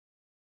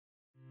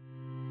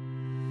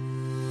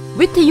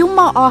วิทยุม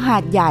อ.หา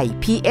ดใหญ่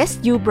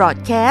PSU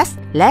Broadcast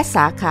และส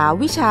าขา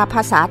วิชาภ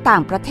าษาต่า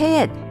งประเท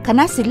ศคณ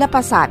ะศิลป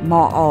ศาสตร์ม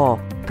อ.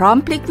พร้อม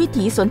พลิกวิ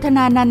ถีสนทน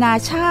านานา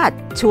ชาติ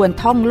ชวน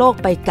ท่องโลก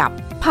ไปกับ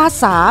ภา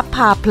ษาพ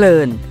าเพลิ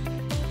น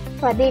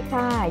สวัสดี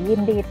ค่ะยิ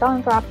นดีต้อน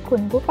รับคุ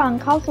ณผู้ฟัง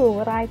เข้าสู่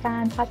รายกา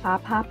รภาษา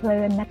พาเพลิ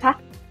นนะคะ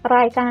ร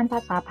ายการภา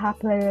ษาพา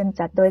เพลิน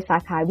จัดโดยสา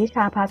ขาวิช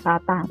าภาษา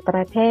ต่างปร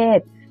ะเทศ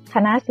ค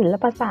ณะศิล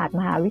ปศาสตร์ม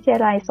หาวิทย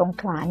าลัยสง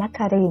ขลาน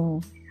ครินทร์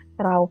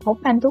เราพบ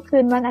กันทุกคื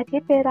นวันอาทิ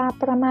ตย์เวลา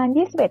ประมาณ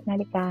 21:00 น.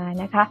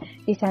นะคะ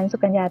ดิฉันสุ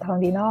กัญญาทอง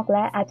ดีนอกแล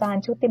ะอาจาร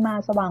ย์ชุติมา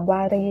สว่างว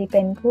ารีเ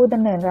ป็นผู้ด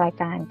ำเนินราย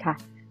การค่ะ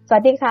สวั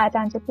สดีค่ะอาจ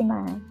ารย์ชุติม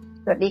า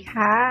สวัสดี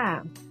ค่ะ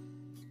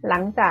หลั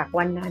งจาก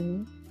วันนั้น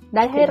ไ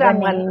ด้ให้ราง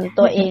วัล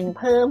ตัวเอง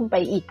เพิ่มไป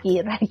อีกกี่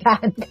รายกา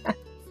รค่ะ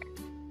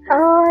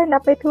นั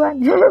บไปถ้วน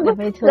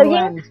แล้ว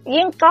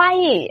ยิ่งใกล้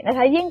นะค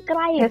ะยิ่งใก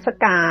ล้เทศ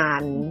กา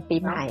ลปี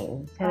ใหม่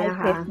ใช่ไหม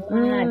คะ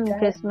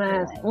คริสต์มา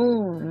ส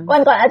วั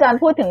นก่อนอาจารย์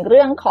พูดถึงเ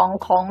รื่อง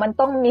ของมัน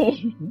ต้องมี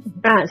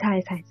ใช่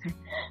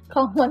ข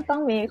องมันต้อ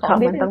งมีของ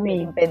ที่มันต้องมี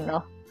เป็นเนา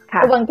ะ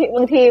บาง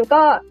ที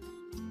ก็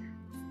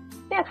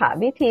เนี่ยค่ะ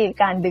วิธี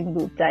การดึง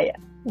ดูดใจอ่ะ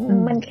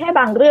มันแค่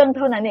บางเรื่องเ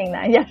ท่านั้นเองน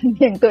ะอ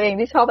ย่างตัวเอง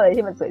ที่ชอบอะไร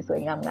ที่มันสวย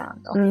ๆงาม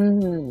ๆเนาะ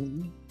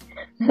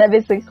แล้วไป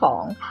ซื้อขอ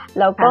ง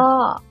แล้วก็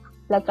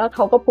เข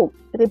าก็ผูก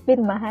ริบบิ้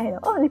นมาให้เนา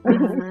ะริบบิ้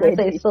น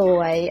ส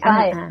วยๆใ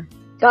ช่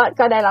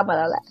ก็ได้รับมา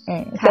แล้วแหละ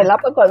เสร็จแล้ว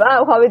ปรากฏว่า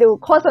พอไปดู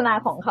โฆษณา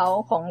ของเขา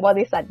ของบ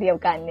ริษัทเดียว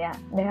กันเนี่ย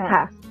นะค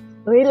ะ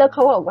แล้วเข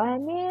าบอกว่า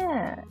เนี่ย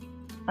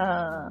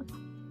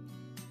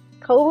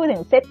เขาพูดถึ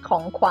งเซตขอ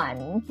งขวัญ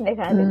นะ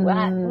คะหรือว่า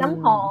น้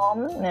ำหอม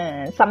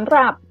สำห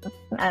รับ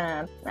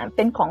เ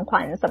ป็นของข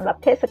วัญสำหรับ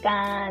เทศก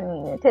าล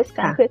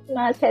คริสต์ม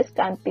าสเทศก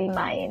าลปีให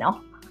ม่เนาะ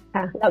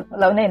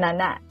แล้วในนั้น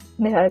อ่ะ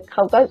นะคะเข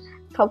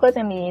าก็จ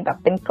ะมีแบบ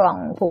เป็นกล่อง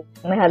ผูก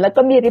นะคะแล้ว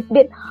ก็มีริบ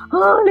บิ้น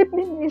ริบ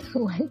บิ้นนี่ส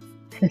วย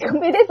ก็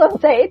ไม่ได้สน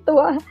ใจ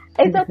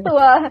เจ้า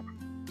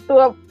ตั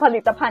วผ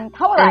ลิตภัณฑ์เ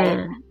ท่าไหร่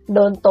โด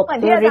นตก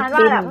ด้วยริบ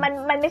บิ้น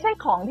มันไม่ใช่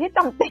ของที่จ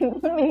ำเป็น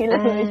ต้องมีเล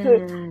ย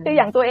คืออ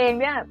ย่างตัวเอง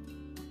เนี่ย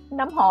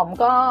น้ำหอม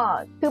ก็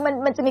คือ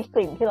มันจะมีก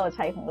ลิ่นที่เราใ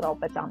ช้ของเรา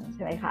ประจำใ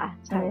ช่ไหมคะ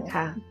ใช่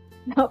ค่ะ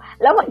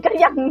แล้วมันก็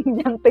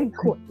ยังเป็น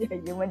ขวดใหญ่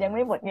อยู่มันยังไ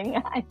ม่หมด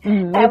ง่าย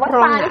ๆแต่ว่า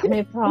ไ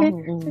ม่พร้อม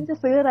ฉันจะ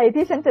ซื้ออะไร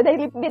ที่ฉันจะได้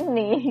ริบบิ้น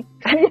นี้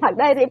ฉันอยาก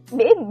ได้ริบ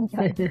บิ้น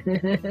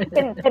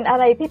เป็นอะ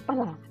ไรที่ประ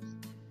หลาด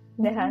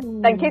นะคะ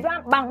แต่คิดว่า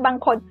บา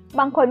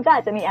งคนก็อ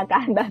าจจะมีอาก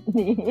ารแบบ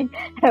นี้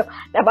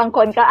แต่บางค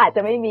นก็อาจจ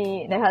ะไม่มี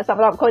นะคะสำ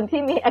หรับคน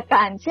ที่มีอาก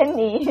ารเช่น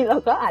นี้เรา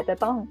ก็อาจจะ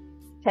ต้อง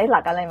ใช้หลั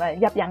กอะไรมา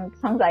ยับยั้ง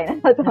ชั่งใจนะ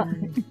อาจารย์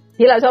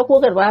ที่เราชอบพูด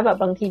กันว่าแบบ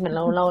บางทีเหมือน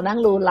เรานั่ง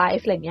ดูไล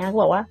ฟ์อะไรเงี้ย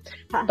บอกว่า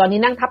ตอนนี้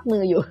นั่งทับมื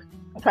ออยู่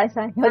ใ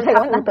ช่ๆไม่ใช่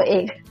ว่านั่งตัวเอ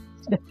ง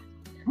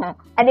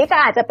อันนี้ก็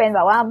อาจจะเป็นแบ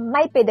บว่าไ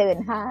ม่ไปเดิน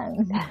ห้าง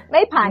ไ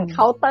ม่ผ่านเค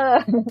าน์เตอร์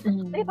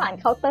ไม่ผ่าน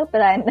เคาน์เตอร์แบ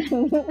รนด์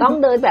ต้อง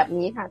เดินแบบ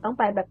นี้ค่ะต้อง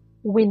ไปแบบ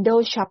window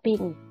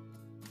shopping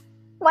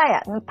ไม่อ่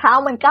ะเท้า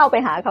มันก้าวไป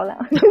หาเขาแล้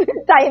ว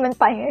ใจมัน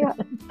ไปไงค่ะ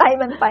ใจ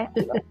มันไป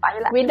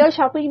แล้ว window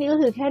shopping นี่ก็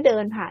คือแค่เดิ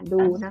นผ่านดู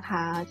นะค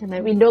ะใช่ไหม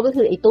window ก็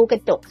คือไอ้ตู้กร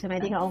ะจกใช่ไหม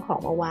ที่เขาเอาของ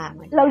มาวาง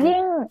เรา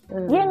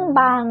ยิ่ง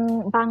บ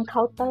างเค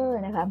าน์เตอร์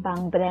นะคะบาง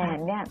แบรน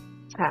ด์เนี่ย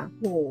ค่ะ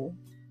โอ้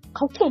เ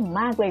ขาเก่ง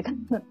มากเลยค่ะ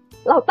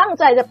เราตั้ง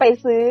ใจจะไป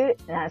ซื้อ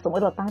สมม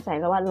ติเราตั้งใจ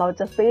แล้วว่าเรา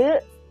จะซื้อ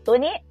ตัว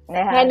นี้น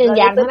ะคะแค่หนึ่ง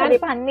อย่างเท่านั้นผลิ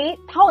ตภัณฑ์นี้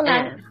เท่านั้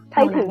นไป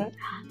ถึง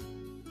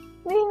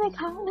นี่ไหม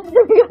คะ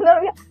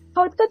เข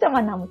าก็จะม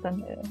านำเส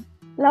นอ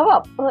แล้วแบ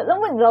บแล้ว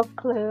เหมือนเรา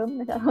เคลิ้ม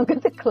นะคะเราก็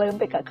จะเคลิ้ม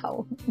ไปกับเขา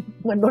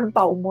เหมือนโดนเ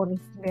ป่ามน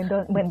เ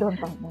หมือนโดน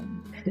เป่ามน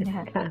นะค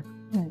ะ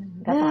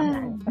ก็ตาม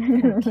นั้น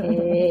โอเค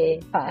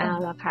เอา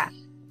ละค่ะ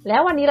แล้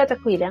ววันนี้เราจะ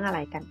คุยเรื่องอะไร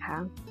กันคะ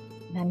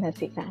นั่นน่ะ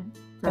สิคะ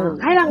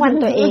ให้รางวัล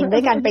ตัวเองด้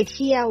วยการไปเ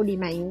ที่ยวดี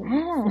ไหม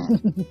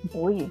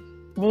อุ้ย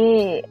นี่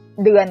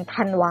เดือน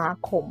ธันวา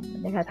คม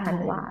นะคะธัน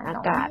วาอา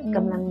กาศก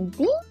ำลัง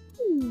ดี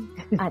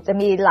อาจจะ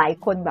มีหลาย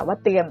คนแบบว่า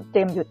เต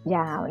รียมหยุดย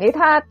าวนี่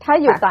ถ้า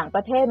อยู่ต่างป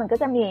ระเทศมันก็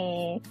จะมี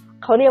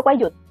เขาเรียกว่า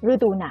หยุดฤ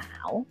ดูหนา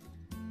ว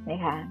น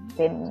ะคะเ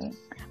ป็น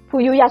ฟู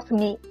ยุยาสุ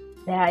มิ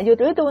นะคะหยุด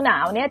ฤดูหนา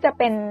วเนี่ยจะ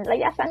เป็นระ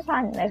ยะ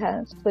สั้นๆนะคะ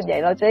ส่วนใหญ่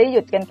เราจะได้ห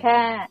ยุดกันแค่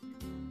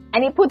อัน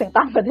นี้พูดถึง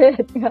ต่างประเทศ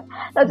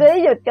เราจะได้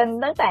หยุดกัน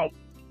ตั้งแต่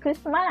คริ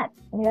สต์มาส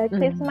เนี่ยค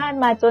ริสต์มาส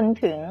มาจน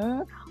ถึง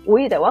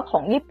แต่ว่าขอ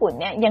งญี่ปุ่น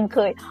เนี่ยยังเค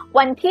ย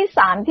วันที่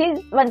3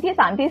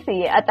ที่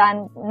4อาจาร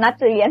ย์นัด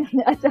เรียน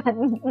อาจาร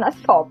ย์นัด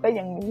สอบก็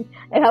ยังมี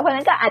นะคะเพราะฉะ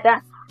นั้นก็อาจจะ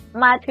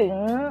มาถึง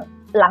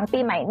หลังปี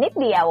ใหม่นิด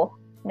เดียว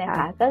นะค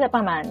ะก็จะป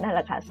ระมาณนั่นแห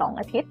ละค่ะ2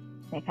อาทิตย์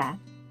นะคะ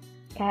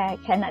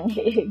แค่นั้นเ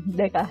อง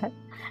นะคะ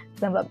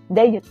สำหรับไ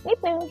ด้หยุดนิด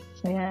นึง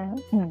นะคะ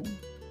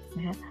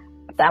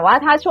แต่ว่า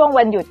ถ้าช่วง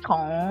วันหยุดขอ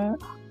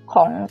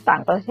งต่า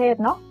งประเทศ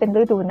เนาะเป็น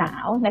ฤดูหนา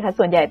วนะคะ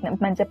ส่วนใหญ่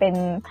มันจะเ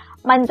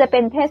ป็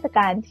นเทศก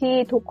าลที่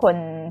ทุกคน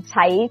ใ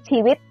ช้ชี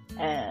วิต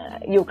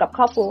อยู่กับค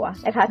รอบครัว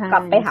นะคะกลั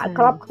บไปหาค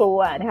รอบครัว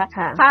นะคะ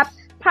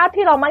ภาพ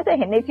ที่เรามักจะ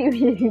เห็นในที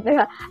วีนะค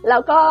ะแล้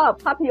วก็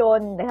ภาพย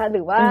นตร์นะคะห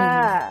รือ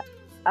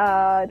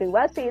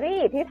ว่าซีรี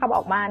ส์ที่ทำอ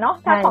อกมาเนาะ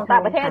ถ้าของต่า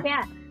งประเทศเนี่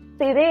ย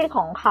ซีรีส์ข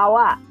องเขา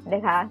อ่ะน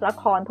ะคะละ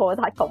ครโทร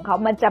ทัศน์ของเขา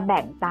มันจะแ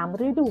บ่งตาม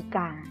ฤดูก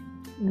าล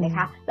นะค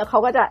ะแล้วเขา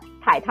ก็จะ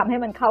ถ่ายทำให้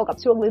มันเข้ากับ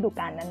ช่วงฤดู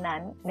กาลนั้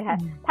นๆนะคะ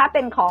ถ้าเ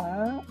ป็นขอ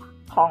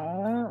ง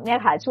เนี่ย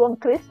ค่ะช่วง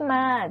คริสต์ม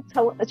าส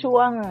ช่ว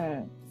ง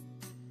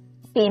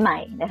ปีใหม่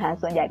นะคะ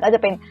ส่วนใหญ่ก็จะ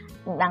เป็น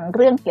หนังเ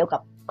รื่องเกี่ยวกั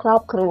บครอ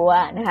บครัว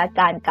นะคะ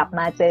การกลับ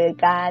มาเจอ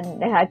กัน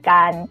นะคะก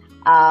าร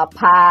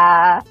พา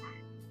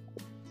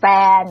แฟ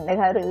นนะ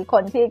คะหรือค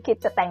นที่คิด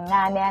จะแต่งง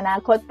านในอนา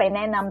คตไปแน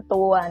ะนำ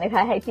ตัวนะค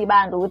ะให้ที่บ้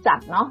านรู้จัก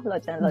เนาะเรา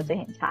จะ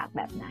เห็นฉากแ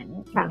บบนั้น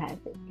นะคะ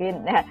เกิดขึ้น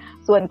นะคะ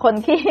ส่วนคน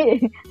ที่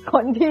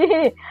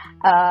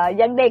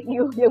ยังเด็กอ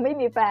ยู่ยังไม่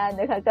มีแฟน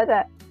นะคะก็จะ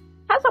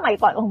ถ้าสมัย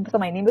ก่อนส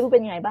มัยนี้ไม่รู้เป็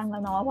นยังไงบ้างแล้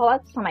วเนาะเพราะว่า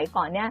สมัย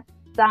ก่อนเนี่ย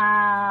จะ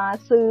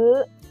ซื้อ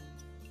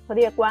เขา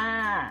เรียกว่า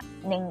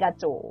เนงกา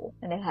โจ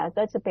นะคะ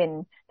ก็จะเป็น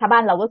ถ้าบ้า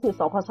นเราก็คือ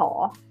สคส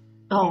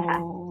นะคะ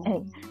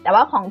แต่ว่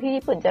าของที่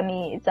ญี่ปุ่น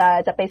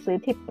จะไปซื้อ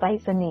ที่ไปร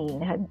ษณีย์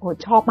นะคะโอ้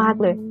ชอบมาก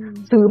เลย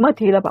ซื้อมา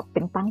ทีละแบบเ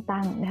ป็น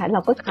ตั้งๆนะคะเร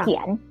าก็เขี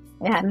ยน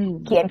นะคะ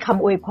เขียนค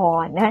ำอวยพ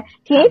รนะคะ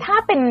ทีนี้ถ้า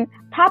เ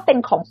ป็น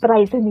ของไปร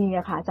ษณีย์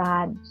อะค่ะอาจา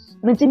รย์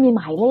มันจะมีห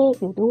มายเลข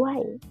อยู่ด้วย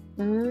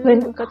มัน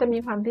ก็จะมี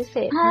ความพิเศ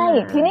ษใช่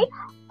ทีนี้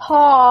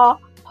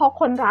พอ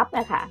คนรับน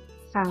ะคะ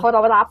พอเร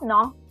ารับเน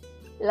าะ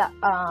แล้ว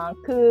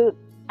คือ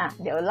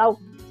เดี๋ยวเล่า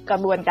กระ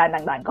บวนการ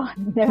ต่างๆก่อน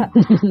นะคะ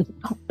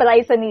ไปร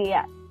ษณีย์อ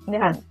ะน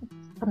ะคะ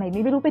สมัย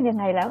นี้ไม่รู้เป็นยัง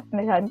ไงแล้วน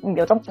ะคะเ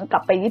ดี๋ยวต้องกลั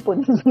บไปญี่ปุ่น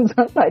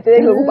สักหน่อยจะไ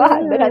ด้รู้บ้าง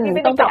นะคะที่ไ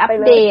ม่ต้องกลับไป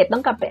เลยต้อ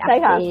งกลับไปอัป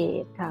เด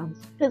ตค่ะ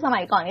คือส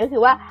มัยก่อนก็คื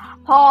อว่า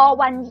พอ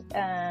วัน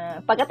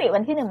ปกติวั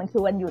นที่1มันคื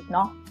อวันหยุดเน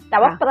าะแต่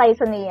ว่าไปร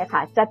ษณีย์อะค่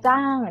ะจะจ้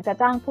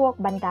างพวก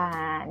บรรดา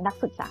นัก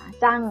ศึกษา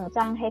จ้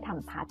างให้ท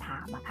ำพาร์ทไท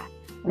ม์อะค่ะ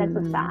นัก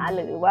ศึกษาห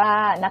รือว่า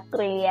นัก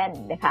เรียน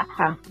นะคะ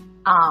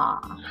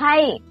ให้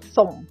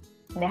ส่ง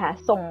นะคะ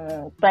ส่ง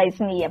ไปรษ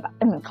ณีย์แบบ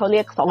เขาเรี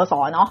ยกสกส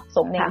เนาะ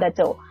ส่งเนกา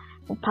โจ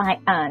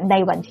ใน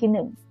วันที่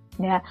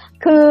1นะคะ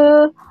คือ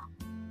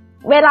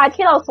เวลา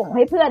ที่เราส่งใ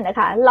ห้เพื่อนนะ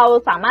คะเรา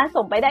สามารถ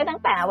ส่งไปได้ตั้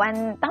งแ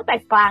ต่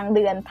กลางเ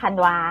ดือนธัน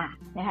วา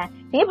นะคะ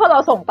ทีนี้พอเรา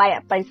ส่งไป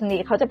ไปรษณี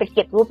ย์เขาจะไปเ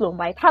ก็บรวบรวม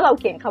ไว้ถ้าเรา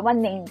เขียนคำว่า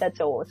เนกาโ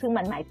จซึ่ง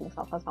มันหมายถึงส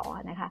คส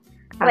นะคะ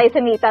ไปรษ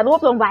ณีย์จะรวบ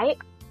รวมไว้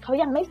เขา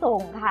ยังไม่ส่ง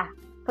ค่ะ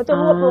เขาจะ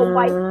รวบรวมไ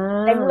ว้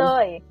เต็มเล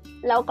ย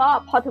แล้วก็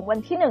พอถึงวัน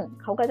ที่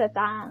1เขาก็จะ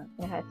จ้าง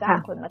นะคะจ้าง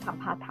คนมาท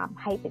ำพาร์ทไทม์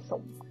ให้ไป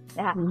ส่ง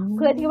นะคะเ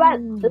พื่อที่ว่า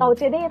เรา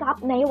จะได้รับ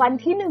ในวัน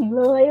ที่1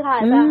เลยค่ะ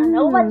อาจารย์แ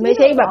ล้ววันไม่ใ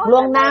ช่แบบล่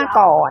วงหน้า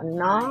ก่อน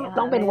เนาะ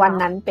ต้องเป็นวัน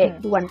นั้นเป็น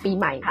วันปี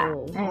ใหม่เล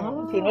ย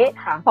ทีนี้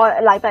พอ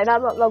หลังจากนั้น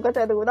เราก็จ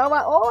ะดูได้ว่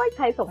าโอ๊ยใ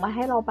ครส่งมาใ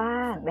ห้เราบ้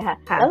างนะคะ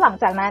แล้วหลัง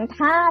จากนั้น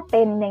ถ้าเ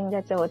ป็นเนงก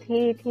าโจ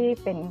ที่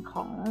เป็นข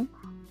อง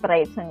ไปร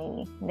ษณี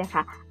ย์นะค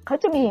ะเขา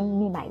จะ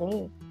มีหมายเล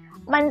ข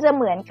มันจะเ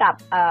หมือนกับ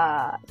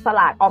ส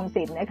ลากออม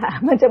สินนะคะ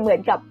มันจะเหมือน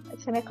กับ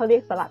ใช่ไหมเขาเรีย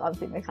กสลากออม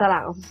สินไหมคะสลา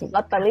กออมสินล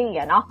อตเตอรี่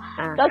อะเนาะ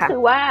ก็คื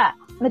อว่า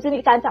มันจะมี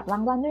การจับรา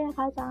งวัลด้วยนะค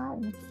ะอาจาร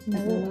ย์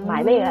หมา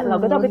ยเลขเรา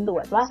ก็ต้องไปตร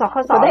วจว่าสค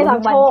สได้รา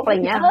งวัลโชคอะไร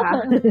เงี้ยค่ะ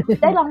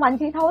ได้รางวัล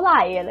ที่เท่าไห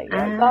ร่อะไรเ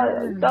งี้ย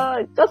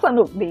ก็ส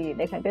นุกดี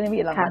นะคะก็จะมี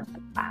รางวัล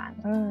ต่าง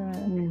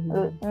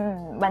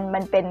ๆมั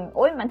นเป็นโ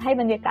อ๊ยมันให้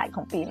บรรยากาศข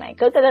องปีใหม่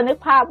ก็จะนึก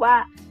ภาพว่า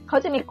เขา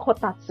จะมีโค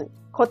ตั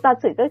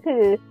สึก็คื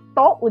อโ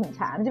ต๊ะอุ่นฉ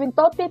ามันจะเป็นโ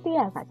ต๊ะเตี้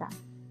ยๆค่ะอาจาร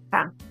ย์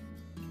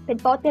เป็น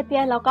โต๊ะเตี้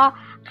ยๆแล้วก็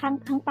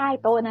ข้างใต้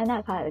โต๊ะนั้นน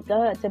ะคะก็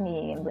จะมี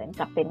เหมือน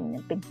กับเป็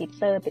นฮีต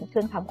เตอร์เป็นเค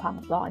รื่องทำความ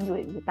ร้อนอ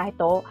ยู่ใต้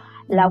โต๊ะ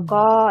แล้ว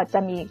ก็จะ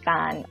มีก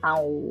ารเอา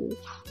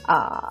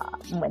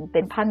เหมือนเป็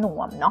นผ้าน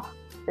วมเนาะ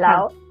แล้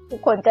วทุก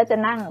คนก็จะ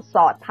นั่งส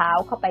อดเท้า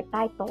เข้าไปใ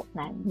ต้โต๊ะ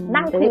นั้น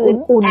นั่งพื้น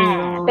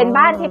เป็น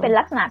บ้านที่เป็น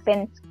ลักษณะเป็น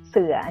เ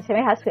สื่อใช่ไหม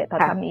คะเสื่อทอ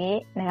ทามิ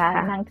นะคะ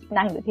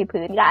นั่งอยู่ที่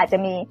พื้นก็อาจจะ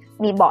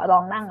มีเบาะรอ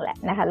งนั่งแหละ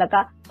นะคะแล้วก็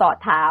สอด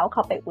เท้าเข้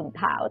าไปอุ่น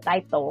เท้าใต้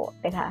โต๊ะ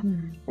นะคะ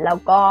แล้ว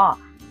ก็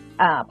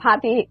ภาพ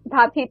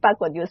ที่ปรา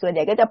กฏอยู่ส่วนให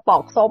ญ่ก็จะปอ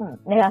กส้ม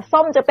นะคะ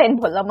ส้มจะเป็น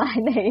ผลไม้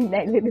ใน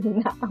ฤดู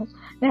หนาว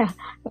นะคะ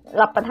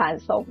รับประทาน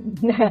ส้ม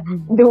นะคะ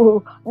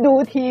ดู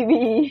ที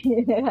วี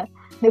นะคะ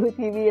ดู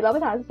ทีวีรับป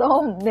ระทานส้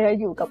มเนี่ย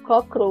อยู่กับครอ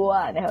บครัว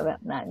นะคะแบ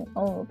บนั้น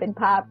เป็น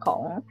ภาพขอ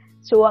ง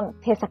ช่วง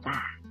เทศก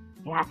าล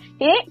นะคะ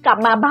ทีนี้กลับ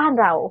มาบ้าน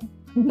เรา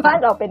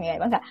เป็นยังไง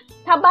บ้างคะ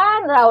ถ้าบ้า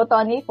นเราตอ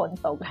นนี้ฝน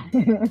ตก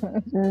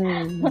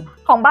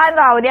ของบ้าน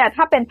เราเนี่ย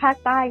ถ้าเป็นภาค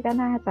ใต้ก็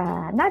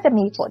น่าจะ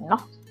มีฝนเน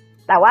าะ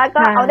แต่ว่า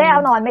ก็เอาได้เอ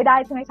านอนไม่ได้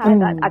ใช่ไหมคะ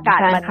อากาศ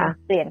มัน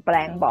เปลี่ยนแปล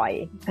งบ่อย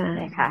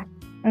นะคะ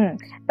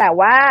แต่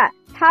ว่า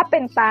ถ้าเป็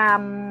นตาม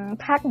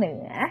ภาคเหนื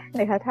อ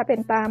นะคะถ้าเป็น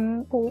ตาม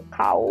ภูเข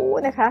า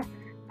นะคะ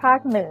ภาค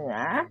เหนือ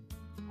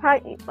ภา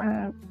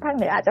คเ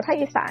หนืออาจจะภาค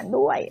อีสาน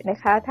ด้วยนะ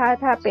คะ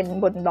ถ้าเป็น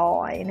บนดอ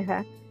ยนะคะ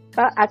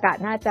ก็อากาศ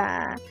น่าจะ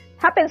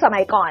ถ้าเป็นส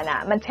มัยก่อนอ่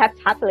ะมัน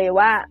ชัดเลย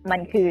ว่ามั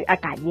นคืออา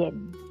กาศเย็น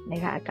น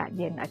ะคะอากาศ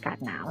เย็นอากาศ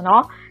หนาวเนา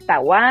ะแต่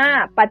ว่า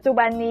ปัจจุ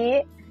บันนี้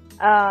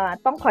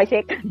ต้องคอยเช็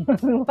ค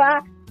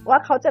ว่า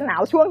เขาจะหนา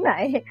วช่วงไหน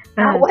ห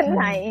นาววันไ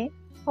หน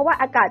เพราะว่า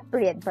อากาศเป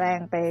ลี่ยนแปลง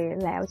ไป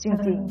แล้วจ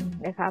ริง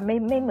ๆนะคะไ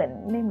ม่เห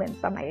มือน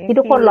สมัยที่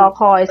ทุกคนรอ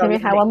คอยใช่ไหม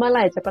คะว่าเมื่อไห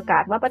ร่จะประกา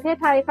ศว่าประเทศ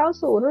ไทยเข้า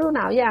สู่ฤดูห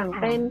นาวอย่าง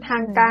เป็นทา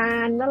งกา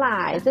รเมื่อไห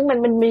ร่ซึ่งมั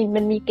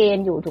นมีเกณ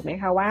ฑ์อยู่ถูกไหม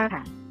คะว่า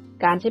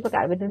การที่ประกา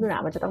ศเป็นฤดูหนา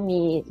วมันจะต้อง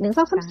มี1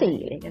 2 3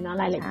 4อะไรอย่างเงี้ยเนาะ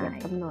รายละเอียด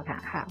กำหนด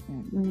ค่ะ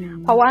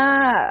เพราะว่า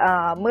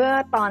เมื่อ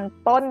ตอน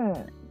ต้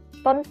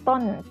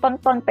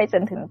นไปจ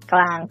นถึงก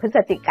ลางพฤศ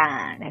จิกาย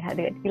นนะคะเ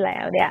ดือนที่แล้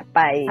วเนี่ยไป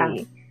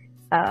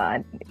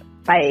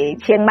ไป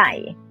เชียงใหม่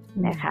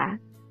นะคะ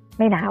ไ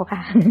ม่หนาวค่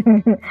ะ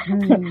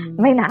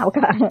ไม่หนาว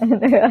ค่ะ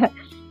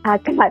อ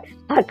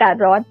ากาศ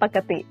ร้อนปก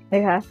ติน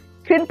ะคะ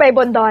ขึ้นไปบ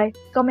นดอย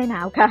ก็ไม่หน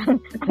าวค่ะ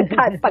อาก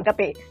าศปก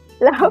ติ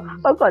แล้ว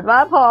ปรากฏว่า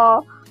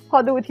พอ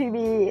ดูที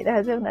วีนะค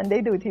ะช่วงนั้นได้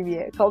ดูทีวี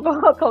เขา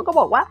ก็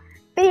บอกว่า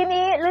ปี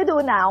นี้ฤดู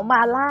หนาวม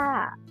าล่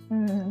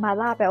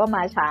าแปลว่าม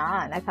าช้า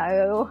นะคะ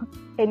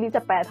เอ็นนี่จ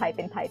ะแปลไทยเ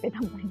ป็นไทยไปท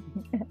ำไม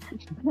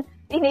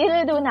ปีนี้ฤ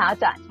ดูหนาว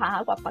จะช้า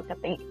กว่าปก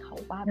ติเขา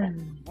ว่าแบบ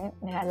นี้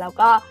นะคะแล้ว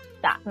ก็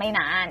จะไม่น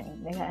าน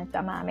นะคะจะ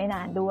มาไม่น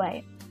านด้วย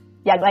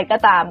อย่างไรก็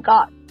ตาม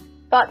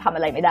ก็ทำอ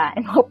ะไรไม่ได้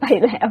เพราะไป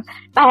แล้ว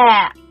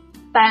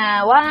แต่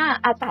ว่า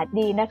อากาศ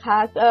ดีนะคะ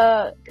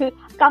คือ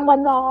กลางวัน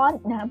ร้อน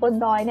นะบน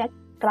ดอยเนี่ย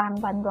กลาง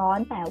วันร้อน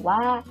แต่ว่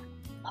า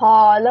พอ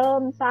เริ่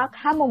มสัก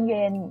 5 โมงเ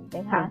ย็นน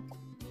ะคะ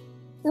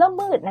เริ่ม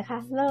มืดนะคะ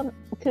เริ่ม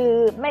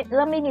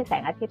ไม่มีแส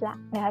งอาทิตย์ละ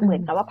นะคะเหมือ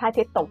นกับว่าพระอา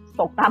ทิตย์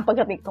ตกตามป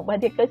กติของพระอ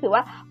าทิตย์ก็คือว่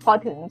าพอ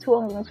ถึงช่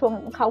วง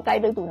เข้าใกล้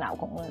ฤดูหนาว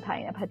ของเมืองไทย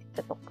นะพระอาทิตย์จ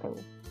ะตกเร็ว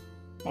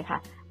นะคะ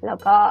แล้ว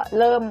ก็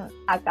เริ่ม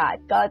อากาศ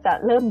ก็จะ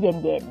เริ่มเ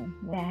ย็น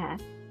ๆนะคะ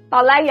ตอ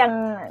นแรก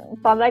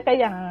ก็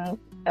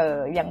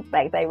ยังแปล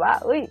กใจว่า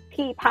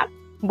ที่พัก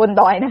บน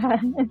ดอยนะคะ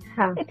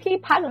ที่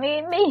พักนี้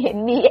ไม่เห็น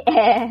มีแอ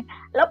ร์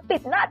แล้วปิ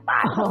ดหน้าต่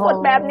างทั้งหมด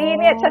แบบนี้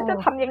เนี่ยฉันจะ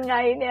ทำยังไง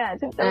เนี่ย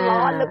ฉันจะร้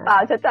อนหรือเปล่า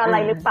ฉันจะอะไร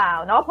หรือเปล่า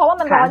เนาะเพราะว่า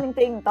มันร้อนจ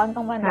ริงๆตอนกล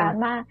างวันร้อน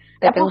มาก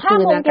แต่พอ 5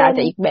 โมงเย็น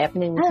จะอีกแบบ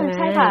นึงใช่ไหมใ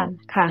ช่ค่ะ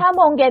5 โ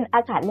มงเย็นอ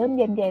ากาศเริ่ม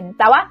เย็นๆ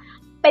แต่ว่า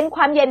เป็นค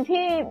วามเย็น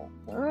ที่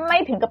ไม่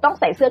ถึงกับต้อง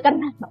ใส่เสื้อกัน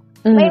หนาว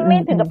ไม่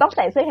ถึงกับต้องใ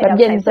ส่เสื้อแขนยาว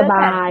เย็นสบ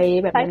าย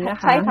แบบนี้นะ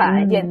คะใช่ค่ะ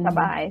เย็นส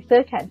บายเสื้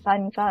อแขนสั้น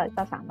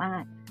ก็สามา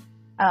รถ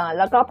แ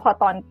ล้วก็พอ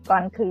ตอนกล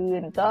างคื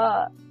นก็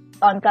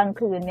ตอนกลาง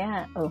คืนเนี่ย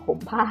ห่ม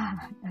ผ้า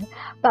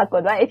ปราก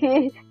ฏว่าไอ้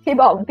ที่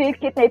บอกที่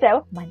คิดในใจ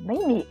ว่ามันไม่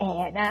มีแอ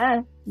ร์นะ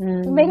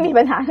ไม่มี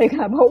ปัญหาเลย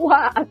ค่ะเพราะว่า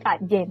อากาศ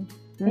เย็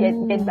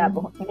นแบ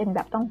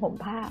บต้องห่ม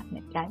ผ้าเห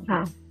มือนกันค่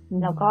ะ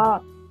แล้วก็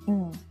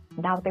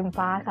ดาวเต็ม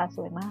ฟ้าค่ะส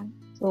วยมาก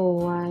ส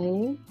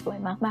วย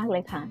มากๆเล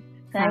ยค่ะ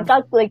ฉะนั้นก็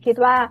เลยคิด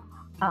ว่า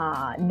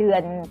เดือ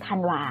นธั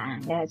นวา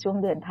เนี่ยช่วง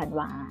เดือนธัน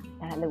วา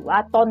นะคะหรือว่า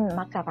ต้นม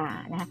กรา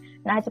นะคะ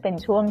น่าจะเป็น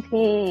ช่วง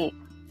ที่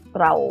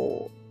เรา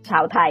ชา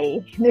วไทย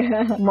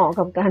เหมาะ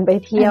กับการไป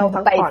เที่ยว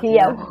ไปเที่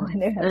ยว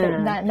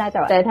น่าจะ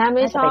แต่ถ้าไ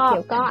ม่ชอบ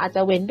ก็อาจจ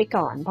ะเว้นไป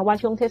ก่อนเพราะว่า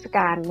ช่วงเทศก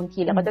าลบางที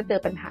เราก็จะเจ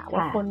อปัญหาว่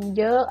าคน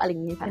เยอะอะไรอย่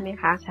างนี้ใช่ไหม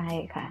คะใช่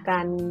ค่ะกา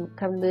ร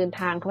เดิน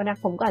ทางคมนา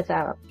คมก็อาจจะ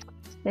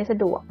ไม่สะ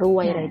ดวกด้ว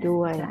ยอะไร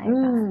ด้วย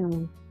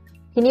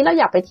ทีนี้เรา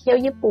อยากไปเที่ยว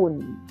ญี่ปุ่น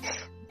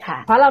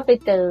เพราะเราไป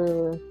เจอ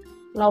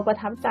เราประ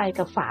ทับใจ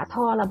กับฝา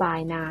ท่อระบาย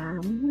น้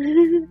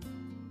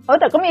ำ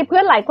แต่ก็มีเพื่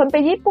อนหลายคนไป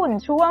ญี่ปุ่น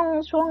ช่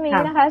วงนี้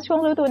นะคะช่วง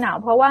ฤดูหนาว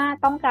เพราะว่า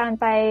ต้องการ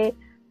ไป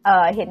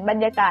เห็นบร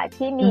รยากาศ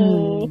ที่มี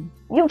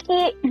ยู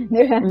กิน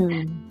ะคะ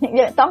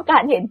ต้องกา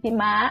รเห็นหิ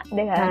มะน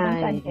ะคะต้อง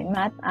การเห็นหิม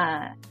ะ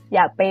อย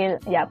าก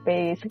ไป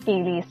สกี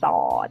รีสอ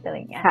ร์ทอะไร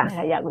อย่างเงี้ยนะค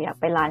ะอยาก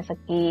ไปลานส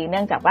กีเนื่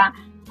องจากว่า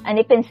อัน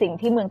นี้เป็นสิ่ง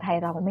ที่เมืองไทย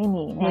เราไม่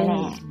มีแน่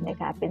ๆนะ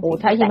คะเป็นสิ่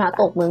งถ้าหิมะ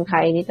ตกเมืองไท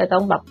ยนี่จะต้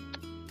องแบบ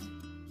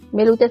ไ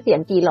ม่รู้จะเสียง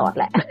กี่หลอด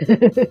แหละ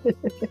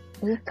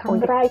ครั้ง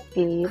แรก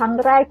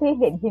ที่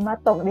เห็นหิมะ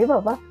ตกนี่แบ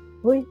บว่า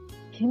อุ้ย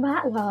หิมะ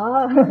เหรอ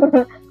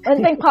มัน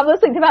เป็นความรู้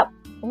สึกที่แบบ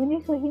นี่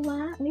คือหิมะ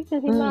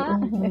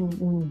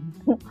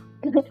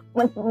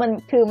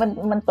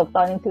มันตกต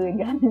อนกลางคืน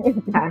กัน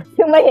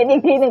คือมาเห็นอี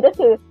กทีนึงก็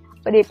คือ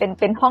พอดี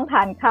เป็นห้องท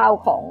านข้าว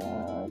ข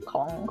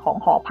อง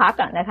หอพัก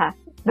อ่ะนะคะ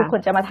ทุกค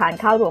นจะมาทาน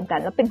ข้าวรวมกัน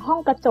แล้วเป็นห้อง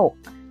กระจก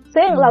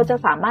ซึ่งเราจะ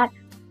สามารถ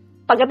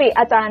ปกติ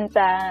อาจารย์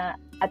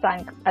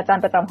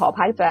ประจำหอ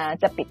พัก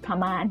จะปิดผ้า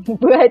ม่าน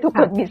เพื่อให้ทุกค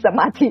นมีส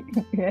มาธิ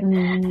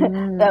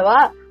แต่ว่า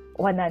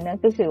วันนั้น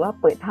ก็คือว่า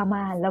เปิดผ้า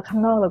ม่านแล้วข้า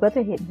งนอกเราก็จ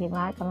ะเห็นหิม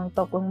ะกำลัง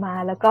ตกลงมา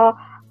แล้วก็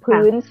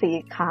พื้นสี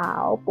ขา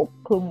วปก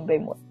คลุมไป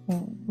หมด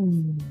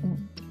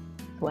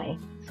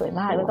สวยม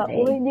ากแล้วก็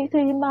อุ้ยนี่คื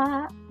อหิมะ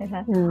นะค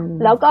ะ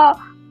แล้วก็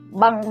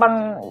บาง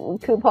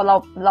คือพอ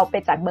เราไป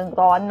จากเมือง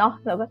ร้อนเนาะ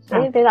เราก็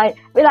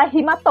เวลา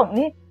หิมะตก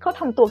นี่เขา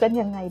ทำตัวกัน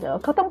ยังไงเหรอ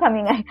เขาต้องทำ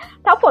ยังไง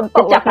ถ้าฝนต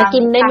กจะกิ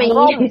นได้ไหม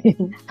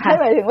ใช่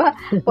หมายถึงว่า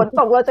ฝน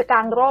ตกเราจะก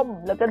างร่ม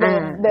แล้วก็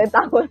เดินต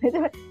ามคนใช่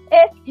ไหม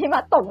หิม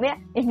ะตกเนี่ย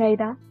ยังไง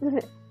นะ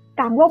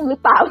กางร่มหรือ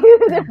เปล่า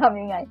จะท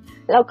ำยังไง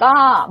แล้วก็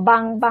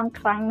บาง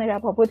ครั้งนะคะ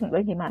พอพูดถึงเ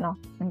รื่องหิมะเนาะ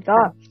มันก็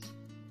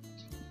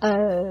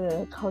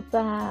เขาจ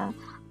ะ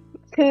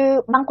คือ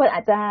บางคนอ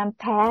าจจะ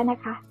แพ้น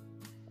ะคะ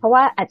เพราะ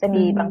ว่าอาจจะ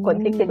มีบางคน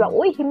ที่คิดว่า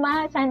อุ้ยหิมะ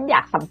ฉันอย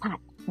ากสัมผัส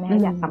นะ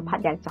อยากสัมผัส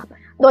อยากจับ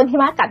โดนหิ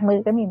มะกัดมือ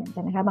ก็มีเหมือนกั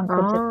นนะคะบางค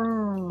นจะ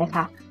นะค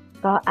ะ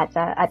ก็อา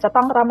จจะ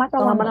ต้องระมัดร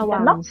ะวั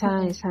งเนาะใช่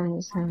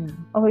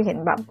เห็น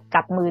แบบ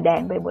กัดมือแด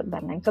งไปหมดแบ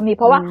บนั้นก็มีเ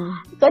พราะว่า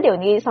ก็เดี๋ยว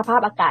นี้สภา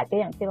พอากาศก็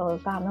อย่างที่เรา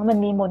ทราบนะมัน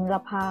มีมล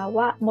ภาว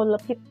ะมล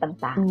พิษ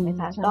ต่างๆนะ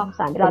คะก็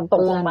เวลาต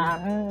กลงมา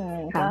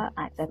ก็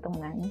อาจจะตรง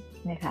นั้น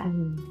นะคะ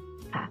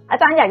ค่ะอา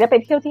จารย์อยากจะไป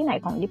เที่ยวที่ไหน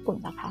ของญี่ปุ่น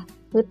นะคะ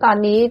คือตอน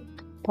นี้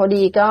พอ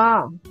ดีก็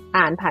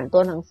อ่านผ่านตั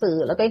วหนังสือ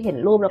แล้วก็เห็น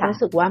รูปแล้วก็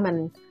รู้สึกว่า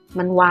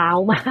มันว้าว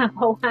มากเ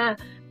พราะว่า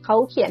เขา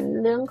เขียน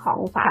เรื่องของ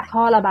ฝาท่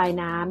อระบาย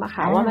น้ำอะ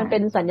ค่ะว่ามันเป็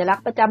นสัญลักษ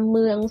ณ์ประจำเ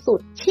มืองสุ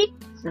ดชิค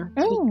นะ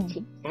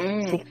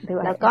ชิคด้ว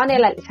ยแล้วก็ใน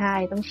หลายใช่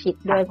ต้องชิค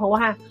ด้วยเพราะ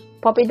ว่า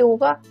พอไปดู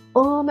ก็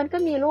มันก็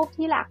มีรูป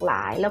ที่หลากหล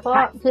ายแล้วก็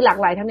คือหลาก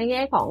หลายทั้งในแ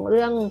ง่ของเ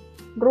รื่อง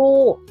รู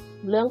ป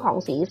เรื่องของ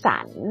สีสั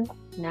น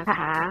นะ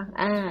คะ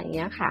อย่างเ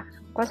งี้ยค่ะ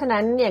เพราะฉะ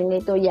นั้นอย่างใน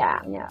ตัวอย่า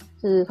งเนี่ย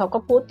คือเขาก็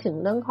พูดถึง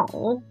เรื่องของ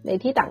ใน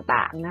ที่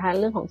ต่างๆนะคะ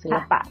เรื่องของศิล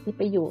ปะที่ไ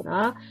ปอยู่เน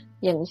าะ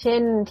อย่างเช่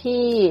น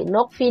ที่น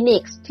กฟีนิ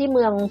กซ์ที่เ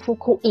มืองฟุ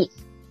กุอิ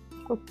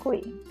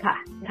ค่ะ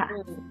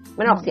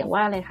มันออกเสียงว่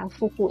าอะไรคะ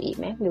ฟุกุอิ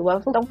ไหมหรือว่า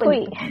ต้องเป็น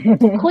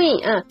คุย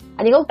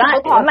อันนี้ก็เข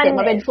าถอดเสียง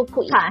มาเป็นฟุ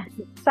กุอิค่ะ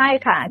ใช่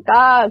ค่ะ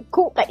ก็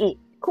คุกะอิ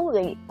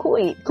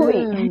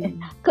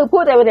คือพู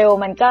ดเร็ว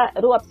ๆมันก็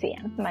รวบเสีย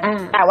งมัน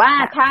แต่ว่า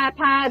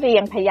ถ้าเรีย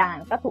งพยาง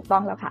ค์ก็ถูกต้อ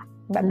งแล้วค่ะ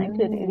แบบนั้น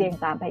คือเรียง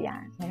ตามพยา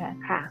งค์นะคะ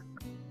ค่ะ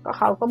ก็เ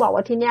ขาก็บอกว่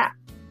าที่เนี้ย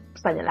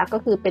สัญลักษณ์ก็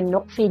คือเป็นน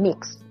กฟีนิก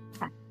ซ์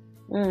ค่ะ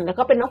แล้ว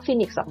ก็เป็นนกฟี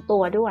นิกซ์2ตั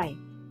วด้วย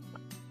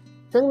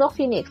ซึ่งนก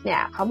ฟีนิกซ์เนี่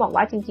ยเขาบอก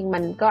ว่าจริงๆมั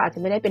นก็อาจจะ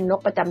ไม่ได้เป็นนก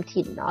ประจำ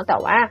ถิ่นเนาะแต่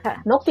ว่า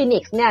นกฟีนิ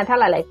กซ์เนี่ยถ้า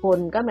หลายๆคน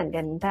ก็เหมือน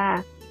กันถ้า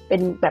เป็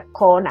นแบบโค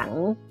หนัง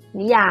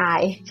นิยา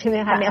ยใช่ไหม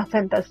คะแนวแฟ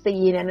นตาซี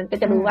เนี่ยนั้นก็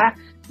จะรู้ว่า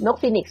นก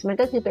ฟีนิกซ์มัน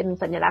ก็คือเป็น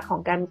สัญลักษณ์ขอ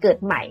งการเกิด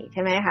ใหม่ใ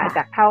ช่ไหมคะจ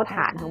ากเท่าฐ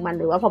านของมัน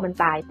หรือว่าพอมัน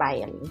ตายไป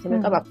อะไรอย่างนี้ใช่ไหม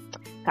ก็แบบ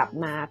กลับ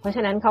มาเพราะฉ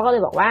ะนั้นเขาก็เล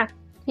ยบอกว่า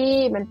ที่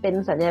มันเป็น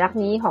สัญลักษณ์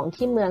นี้ของ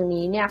ที่เมือง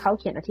นี้เนี่ยเขา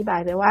เขียนอธิบาย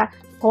ไว้ว่า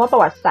เพราะว่าปร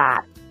ะวัติศาส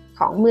ตร์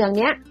ของเมือง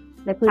เนี้ย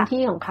ในพื้น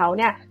ที่ของเขา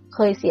เนี่ยเค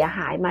ยเสียห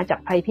ายมาจาก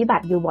ภัยพิบั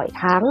ติอยู่บ่อย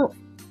ครั้ง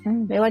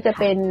ไม่ว่าจะ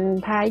เป็น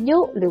พายุ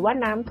หรือว่า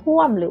น้ำท่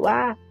วมหรือว่า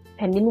แ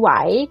ผ่นดินไหว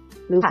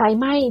หรือไฟ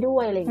ไหม้ด้ว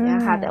ยอะไรอย่างเงี้ย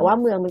ค่ะแต่ว่า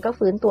เมืองมันก็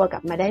ฟื้นตัวกลั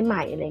บมาได้ให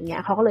ม่อะไรเงี้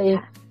ยเขาก็เลย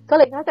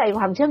เข้าใจ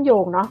ความเชื่อมโย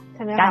งเนาะใ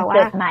ช่ไหมคะว่าการเ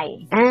กิดใหม่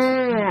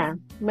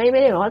ไม่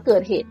ได้หมายว่าเกิ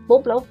ดเหตุปุ๊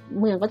บแล้ว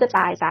เมืองก็จะต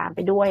ายตามไป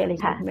ด้วยอะไรอย่า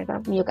งเงี้ยใช่ไหมก็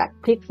มีโอกาส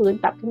พลิกฟื้น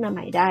กลับขึ้นมาให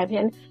ม่ได้เพราะฉะ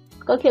นั้น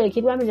ก็เคยคิ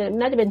ดว่ามัน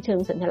น่าจะเป็นเชิง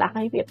สัญลักษณ์ใ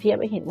ห้เปรียบเทียบ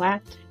ให้เห็นว่า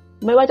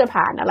ไม่ว่าจะ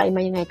ผ่านอะไรม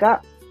ายังไงก็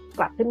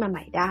กลับขึ้นมาให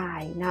ม่ได้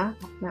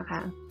นะค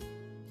ะ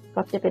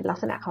ก็จะเป็นลัก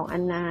ษณะของอั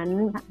นนั้น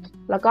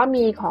แล้วก็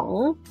มีของ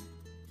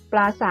ปร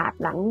าสาท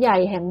หลังใหญ่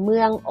แห่งเมื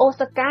องโอ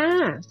ซาก้า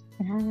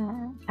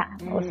ค่ะ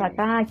โอซา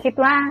ก้าคิด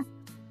ว่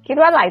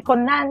าหลายคน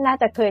น่า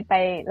จะเคยไป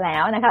แล้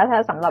วนะคะถ้า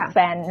สำหรับแฟ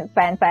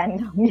น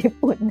ของญี่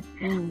ปุ่น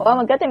เพราะว่า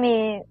มันก็จะ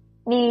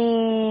มี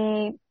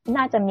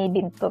น่าจะมี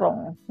บินตรง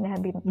นะคะ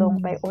บินตรง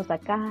ไปโอซา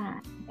ก้า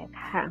นะ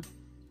คะ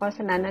เพราะฉ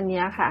ะนั้นอัน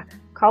นี้ค่ะ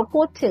เขา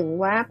พูดถึง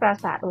ว่าปรา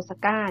สาทโอซา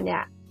ก้าเนี่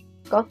ย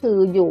ก็คือ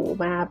อยู่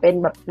มาเป็น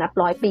แบบนับ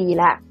100 ปี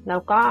แล้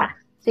วก็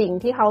สิ่ง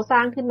ที่เขาสร้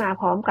างขึ้นมา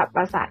พร้อมกับป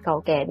ราสาทเก่า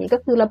แก่นี้ก็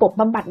คือระบบ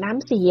บำบัดน้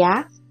ำเสีย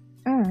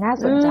น่า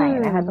สนใจ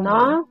นะคะเน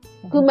าะ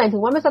คือหมายถึ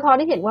งว่ามันสะท้อน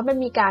ให้เห็นว่ามัน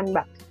มีการแบ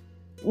บ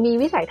มี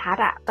วิสัยทัศ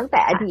น์อะตั้งแต่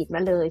อดีตม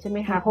าเลยใช่ไหม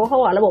คะเพราะเขา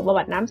บอกระบบบำ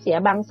บัดน้ำเสีย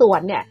บางส่ว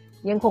นเนี่ย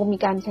ยังคงมี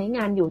การใช้ง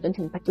านอยู่จน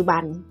ถึงปัจจุบั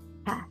น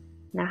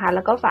นะคะแ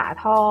ล้วก็ฝา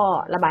ท่อ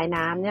ระบาย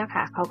น้ำเนี่ย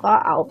ค่ะเขาก็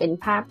เอาเป็น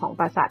ภาพของ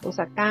ปราสาทโอ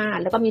ซาก้า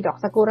แล้วก็มีดอก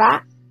ซากุระ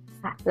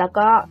แล้ว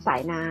ก็สา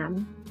ยน้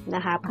ำน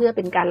ะคะเพื่อเ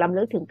ป็นการรำ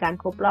ลึกถึงการ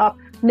ครบรอบ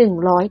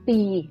100 ปี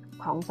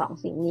ของ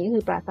2สิ่งนี้คื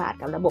อปราสาท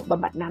กับระบบบ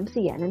ำบัดน้ำเ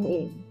สียนั่นเอ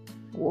ง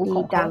ดี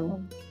จัง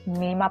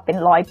มีมาเป็น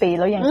100 ปี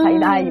แล้วยังใช้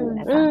ได้อยู่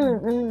นะคะ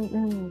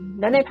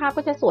แล้วในภาพ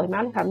ก็จะสวยมา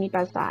กเลยค่ะมีป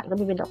ราสาทก็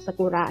มีเป็นดอกซา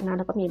กุระนะแ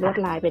ล้วก็มีลวด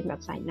ลายเป็นแบ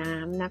บสายน้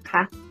ำนะค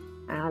ะ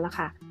เอาละ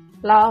ค่ะ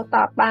เรา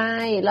ต่อไป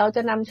เราจ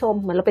ะนำชม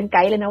เหมือนเราเป็นไก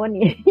ด์เลยนะวัน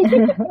นี้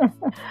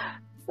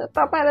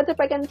ต่อไปเราจะไ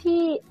ปกัน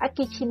ที่อา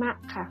กิชิมะ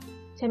ค่ะ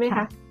ใช่ไหมค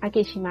ะอา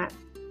กิชิมะ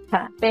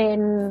เป็น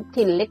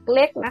ถิ่นเ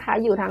ล็กๆนะคะ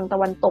อยู่ทางตะ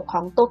วันตกข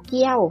องโตเ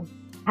กียว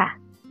ค่ะ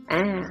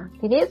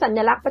ทีนี้สัญ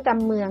ลักษณ์ประจ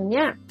ำเมืองเ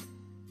นี่ย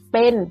เ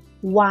ป็น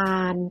วา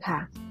นค่ะ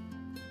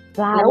ป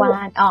ลาว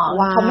าน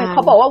เข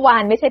าบอกว่าวา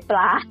นไม่ใช่ปล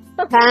า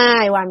ใช่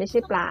วานไม่ใช่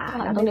ปลา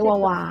เราต้องเรียกว่า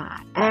วา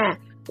น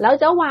แล้ว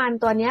เจ้าวาน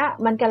ตัวเนี้ย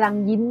มันกำลัง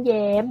ยิ้มแ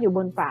ย้มอยู่บ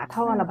นฝา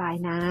ท่อระบาย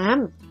น้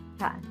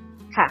ำ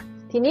ค่ะ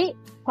ทีนี้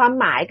ความ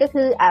หมายก็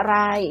คืออะไร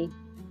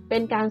เ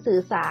ป็นการสื่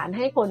อสารใ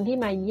ห้คนที่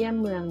มาเยี่ยม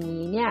เมือง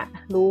นี้เนี่ย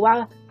รู้ว่า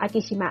อา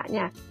กิชิมะเ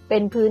นี่ยเป็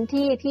นพื้น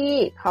ที่ที่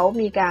เขา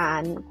มีกา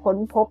รค้น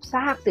พบซ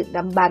ากดึกด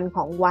ำบรรพ์ข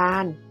องวา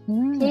น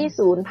ที่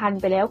สูญพันธุ์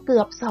ไปแล้วเกื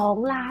อบ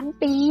2 ล้าน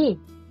ปี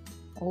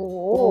โอ้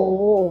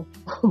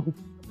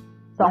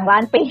2 ล้า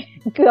นปี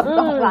เกือบ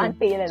2 ล้าน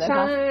ปีเลยนะคะใ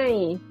ช่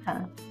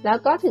แล้ว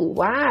ก็ถือ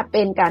ว่าเ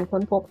ป็นการค้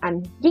นพบอัน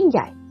ยิ่งให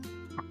ญ่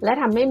และ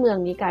ทำให้เมือง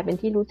นี้กลายเป็น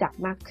ที่รู้จัก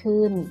มาก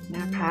ขึ้น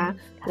นะคะ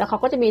แล้วเขา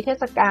ก็จะมีเท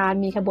ศกาล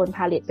มีขบวนพ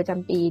าเหรดประจ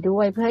ำปีด้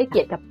วยเพื่อให้เ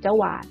กียรติกับเจ้า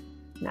วาน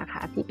นะค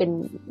ะที่เป็น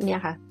เนี่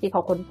ยค่ะที่เข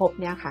าค้นพบ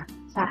เนี่ยค่ะ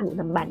ซากดึก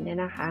ดำบรรพ์เนี่ย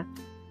นะคะ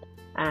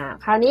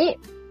คราวนี้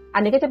อั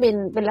นนี้ก็จะเป็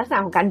นลักษณะ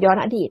ของการย้อน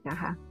อดีตนะ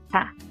คะ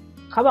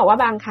เขาบอกว่า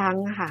บางครั้ง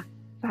ค่ะ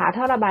ฝา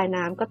ท่อระบาย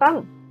น้ำก็ต้อง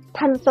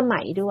ทันส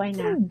มัยด้วย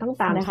นะต้อง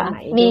ตามส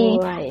มัย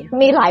ด้วย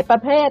มีหลายประ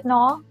เภทเน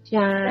าะใ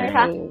ช่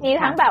ค่ะมี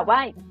ทั้งแบบว่า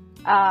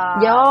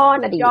ย้อน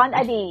อดี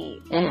ต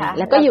นะคะ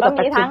แล้วก็อยู่กับ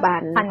ปัจจุบั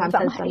นความ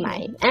ทันสมัย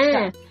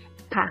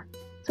ค่ะ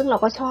ซึ่งเรา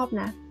ก็ชอบ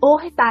นะโอ้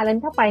ให้ตายแล้ว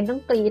ถ้าไปต้อ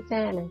งกรี๊ดแ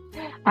น่เลย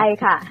ไป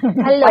ค่ะ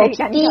Hello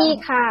Kitty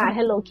ค่ะ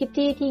Hello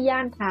Kitty ที่ย่า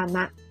นทาม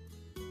ะ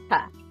ค่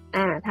ะ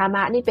ทาม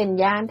ะนี่เป็น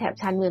ย่านแถบ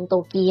ชานเมืองโต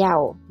เกียว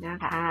นะ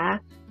คะ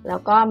แล้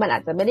วก็มันอา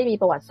จจะไม่ได้มี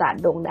ประวัติศาสต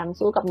ร์โด่งดัง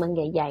สู้กับเมืองใ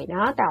หญ่ๆเน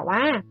าะแต่ว่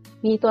า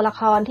มีตัวละ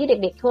ครที่เ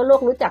ด็กๆทั่วโล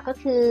กรู้จักก็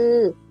คือ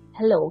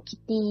Hello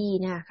Kitty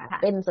นะคะ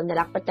เป็นสัญ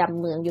ลักษณ์ประจำ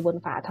เมืองอยู่บน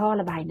ฝาท่อ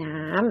ระบายน้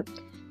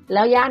ำแ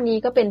ล้วย่านนี้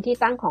ก็เป็นที่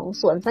ตั้งของ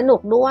สวนสนุ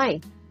กด้วย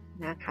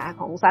นะคะ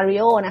ของซาริ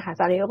โอนะคะ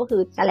ซาริโอก็คื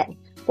อนั่นแหละ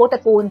พวกตระ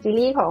กูลซี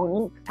รีส์ของ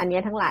อันนี้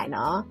ทั้งหลายเน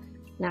าะ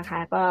นะคะ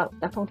ก็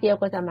นักท่องเที่ยว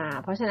ก็จะมา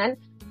เพราะฉะนั้น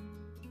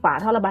ฝา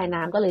ท่อระบาย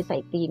น้ำก็เลยใส่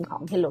ธีมขอ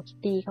ง Hello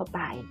Kitty เข้าไป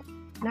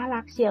น่า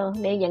รักเชียว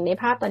ในอย่างใน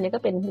ภาพตอนนี้ก็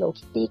เป็น Hello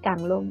Kitty กลาง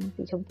ร่ม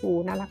สีชมพู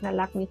น่า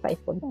รักมีสาย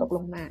ฝนตกล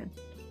งมา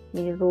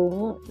มีรุ้ง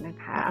นะ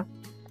คะ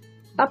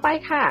ต่อไป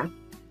ค่ะ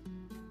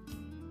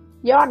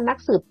ยอดนัก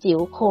สืบจิ๋ว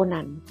โค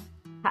นัน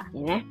ค่ะเ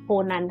ห็นไหมโค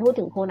นันพูด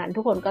ถึงโคนัน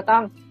ทุกคนก็ต้อ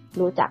ง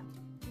รู้จัก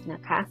นะ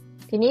คะ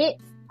ทีนี้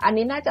อัน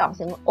นี้น่าจะออกเ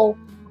สียงโอ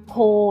โค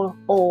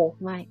โอ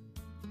ไม่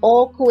โอ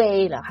คุเอ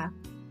เหรอคะ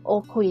โอ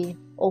คุ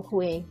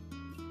ย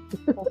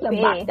ล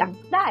ำบากจัง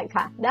ได้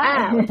ค่ะได้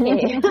โอเค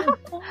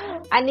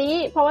อันนี้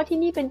เพราะว่าที่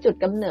นี่เป็นจุด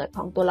กำเนิดข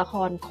องตัวละค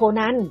รโค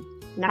นัน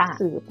นัก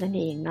สืบนั่น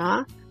เองเนาะ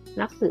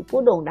นักสืบ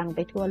ผู้โด่งดังไป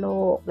ทั่วโล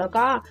กแล้ว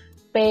ก็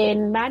เป็น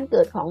บ้านเ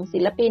กิดของศิ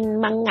ลปิน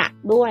มังงะ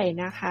ด้วย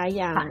นะคะ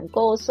อย่างโก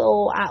โซ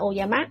อาโอ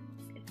ยามะ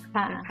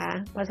นะคะ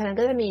เพราะฉะนั้น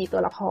ก็จะมีตั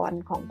วละคร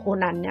ของโค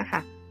นันเนี่ยค่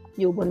ะ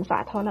อยู่บนฝา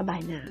ท่อระบา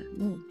ยน้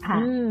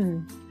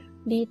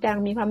ำดีจัง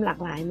มีความหลาก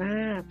หลายม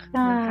าก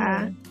นะคะ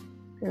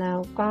แล้ว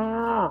ก็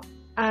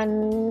อัน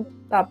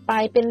ต่อไป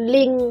เป็น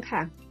ลิงค่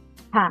ะ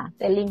แ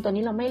ต่ลิงตัว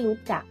นี้เราไม่รู้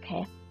จักแค่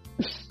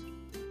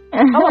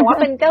เขาบอกว่า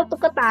เป็นเจ้า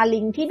ตุ๊กตาลิ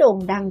งที่โด่ง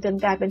ดังจน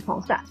กลายเป็นของ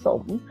สะส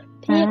ม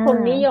ที่คน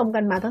นิยมกั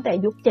นมาตั้งแต่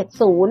ยุค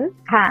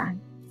70ค่ะ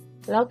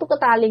แล้วตุ๊ก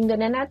ตาลิงตัว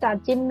นี้น่าจะ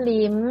จิ้ม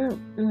ลิ้ม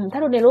ถ้า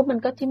ดูในรูปมัน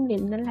ก็จิ้ม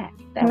ลิ้มนั่นแหละ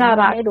แต่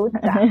ไม่รู้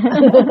จัก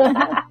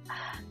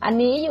อัน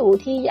นี้อยู่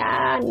ที่ย่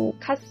าน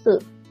คัตสึ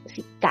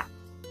ชิกะ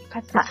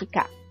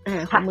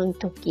ของเมือง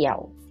โตเกียว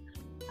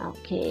โอ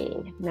เค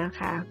นะค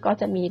ะก็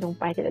จะมีลง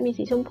ไปจะมี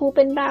สีชมพูเ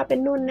ป็นดาวเป็น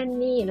นู่นนั่น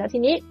นี่แล้วที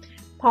นี้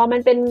พอมัน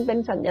เป็น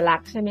สัญลัก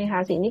ษณ์ใช่ไหมคะ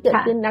สิ่งที่เกิด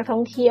ขึ้นนักท่อ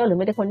งเที่ยวหรือแ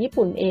ม้แต่คนญี่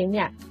ปุ่นเองเ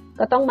นี่ย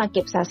ก็ต้องมาเ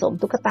ก็บสะสม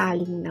ตุ๊กตา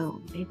ลิงน้อ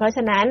ยเพราะฉ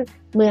ะนั้น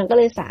เมืองก็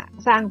เลย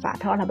สร้างฝา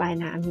ท่อระบาย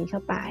น้ำนี้เข้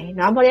าไปเ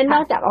นาะเพราะฉะนั้นน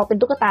อกจากเอาเป็น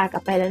ตุ๊กตากลั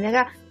บไปแล้วเนี่ย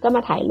ก็ม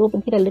าถ่ายรูปเป็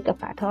นที่ระลึกกับ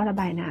ฝาท่อระ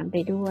บายน้ำไป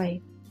ด้วย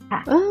ค่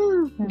ะ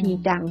ดี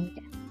จัง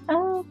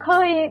เค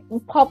ย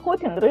พอพูด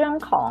ถึงเรื่อง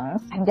ของ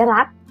สัญ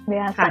ลักษณ์เ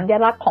นี่ยสัญ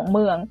ลักษณ์ของเ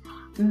มือง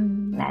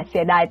นะเสี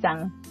ยดายจัง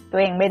ตัว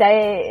เองไม่ไ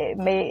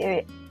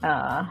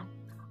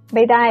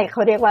ด้เข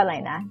าเรียกว่าอะไร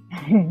นะ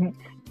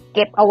เ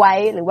ก็บเอาไว้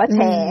หรือว่าแช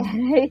ร์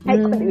ให้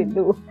คนอื่น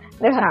ดู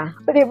นะคะ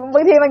บ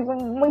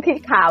างที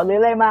ข่าวหรือ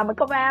อะไรมามัน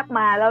ก็แวบ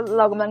มาแล้วเ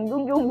รากำลังยุ่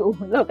งอยู่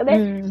เราก็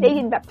ได้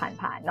ยินแบบ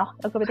ผ่านๆเนาะ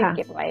แล้วก็ไม่ได้เ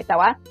ก็บไว้แต่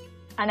ว่า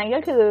อันนั้นก็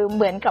คือเ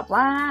หมือนกับ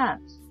ว่า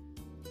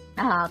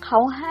เขา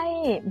ให้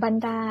บรร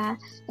ดา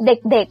เ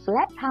ด็กๆแล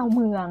ะชาวเ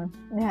มือง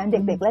นะคะเ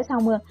ด็กๆและชาว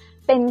เมือง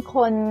เป็นค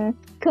น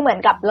คือเหมือน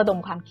กับระดม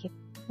ความคิด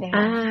นะค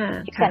ะ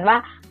คิดกันว่า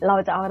เรา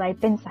จะเอาอะไร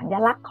เป็นสัญ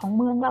ลักษณ์ของ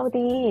เมืองเรา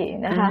ดี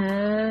นะคะ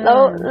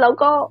แล้ว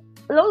ก็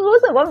รู้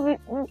สึกว่า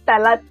แ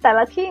ต่ล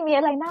ะที่มี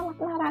อะไรน่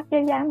ารักเย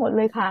อะแยะหมดเ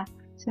ลยค่ะ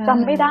จ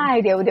ำไม่ได้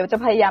เดี๋ยวจะ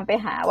พยายามไป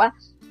หาว่า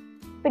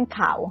เป็น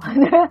ข่าว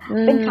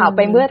เป็นข่าวไ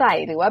ปเมื่อไหร่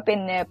หรือว่าเ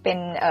ป็น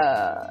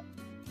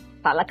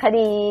สารค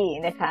ดี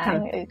นะคะ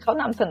เขา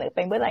นำเสนอไป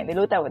เมื่อไหร่ไม่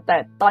รู้แต่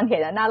ตอนเห็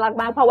นน่ารัก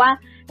มากเพราะว่า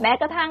แม้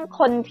กระทั่ง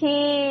คน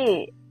ที่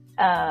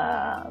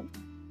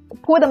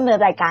ผู้ดำเนิน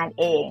รายการ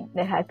เอง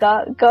นะคะ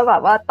ก็แบ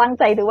บว่าตั้ง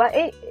ใจดูว่าเ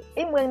อ๊ะ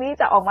เมืองนี้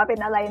จะออกมาเป็น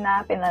อะไรนะ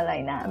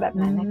แบบ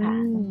นั้นนะคะ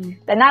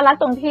แต่น่ารัก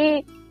ตรงที่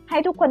ให้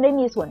ทุกคนได้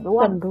มีส่วนร่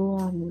วม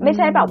ไม่ใ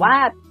ช่แบบว่า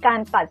การ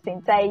ตัดสิน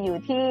ใจอยู่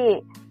ที่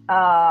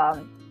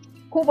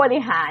ผู้บริ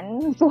หาร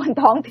ส่วน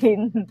ท้องถิ่น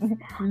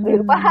หรื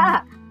อว่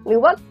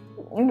า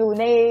อยู่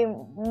ใน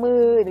มื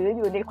อหรืออ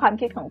ยู่ในความ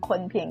คิดของคน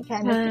เพียงแค่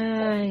นั้น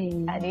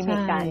อันนี้มี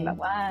การแบบ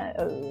ว่า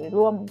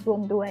ร่ว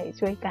มด้วย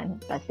ช่วยกัน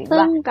ตัดสิน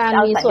ว่าการ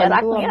มีส่วน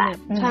ร่วม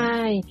ใช่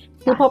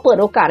คือพอเปิด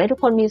โอกาสให้ทุก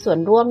คนมีส่วน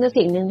ร่วมเนี่ย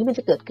สิ่งหนึ่งที่มันจ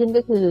ะเกิดขึ้น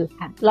ก็คือ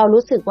เรา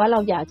รู้สึกว่าเรา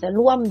อยากจะ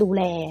ร่วมดูแ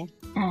ล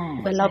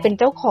เหมือนเราเป็น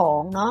เจ้าของ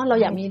เนาะเรา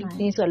อยาก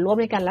มีส่วนร่วม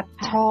ในการรับผิ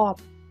ดชอบ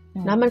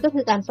นะมันก็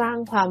คือการสร้าง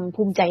ความ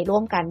ภูมิใจร่ว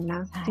มกันน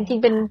ะจริง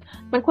ๆเป็น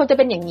มันควรจะเ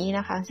ป็นอย่างนี้น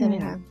ะคะใช่ไหม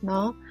คะเน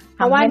าะเพ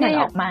ราะว่าเนี่ย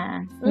ออกมา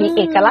มีเ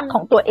อกลักษณ์ข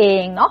องตัวเอ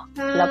งเนาะ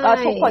แล้วก็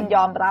ทุกคนย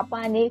อมรับว่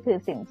านี่คือ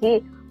สิ่งที่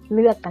เ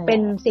ลือกกันเป็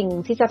นสิ่ง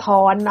ที่สะท้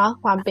อนเนาะ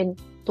ความเป็น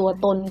ตัว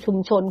ตนชุม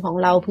ชนของ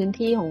เราพื้น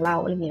ที่ของเรา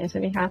อะไรอย่างเงี้ยใช่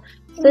ไหมคะ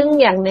ซึ่ง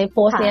อย่างในโพ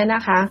สต์เนี้ยน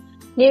ะคะ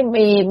นี่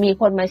มี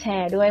คนมาแช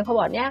ร์ด้วยเขาบ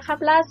อกเนี่ยครับ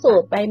ล่าสุ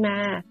ดไปมา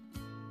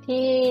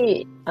ที่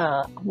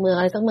เมืองอ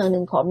ะไรสักเมืองนึ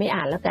งขอไม่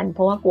อ่านแล้วกันเพ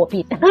ราะว่ากลัว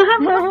ผิด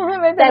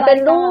แต่เป็น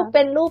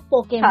รูปโป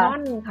เกมอ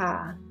นค่ะ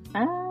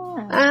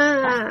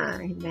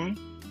เห็นไหม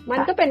มัน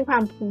ก็เป็นควา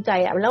มภูมิใจ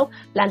อ่ะแล้ว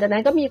หลังจากนั้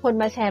นก็มีคน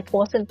มาแชร์โพ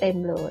สต์เต็ม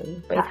เลย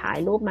ไปถ่าย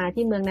รูปมา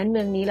ที่เมืองนั้นเ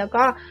มืองนี้แล้ว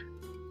ก็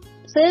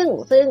ซึ่ง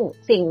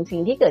สิ่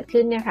งที่เกิด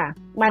ขึ้นเนี่ยค่ะ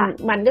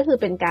มันก็คือ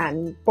เป็นการ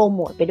โปรโม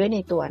ทไปด้วยใน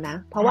ตัวนะ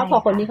เพราะว่าพอ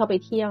คนที่เขาไป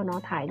เที่ยวเนาะ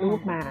ถ่ายรู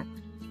ปมา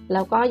แ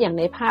ล้วก็อย่าง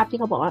ในภาพที่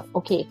เขาบอกว่าโอ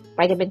เคไป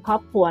กันเป็นครอ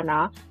บครัวเน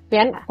าะเพราะฉ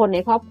ะนั้นคนใน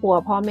ครอบครัว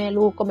พ่อแม่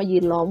ลูกก็มายื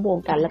นล้อมวง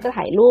กันแล้วก็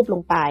ถ่ายรูปล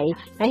งไป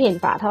ให้เห็น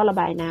ฝาท่อระ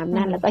บายน้ำ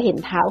นั่นแล้วก็เห็น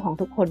เท้าของ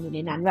ทุกคนอยู่ใน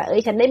นั้นว่า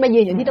ฉันได้มายื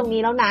นอยู่ที่ตรง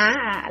นี้แล้วนะ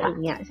อะไรอย่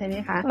างเงี้ยใช่ไหม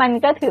คะมัน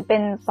ก็ถือเป็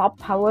นซอฟ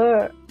ต์พาวเวอ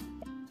ร์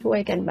ช่วย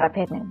กันแบบประเภ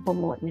ทหนึ่งโปร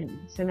โมทหนึ่ง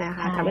ใช่ไหมค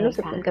ะทำให้รู้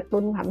สึกมันกระ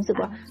ตุ้นความรู้สึก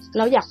ว่าเ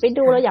ราอยากไป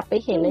ดูเราอยากไป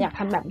เห็นเราอยาก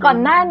ทำแบบก่อน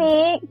หน้า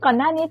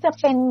นี้จะ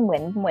เป็นเห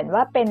มือน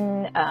ว่าเป็น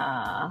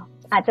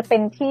อาจจะเป็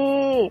นที่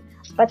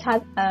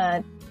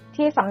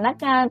ที่สำนัก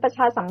งานประช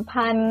าสัม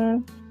พันธ์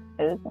ห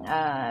รือ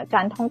ก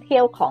ารท่องเที่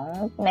ยวของ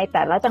ในแ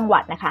ต่ละจังหวั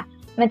ดนะคะ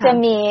มันจะ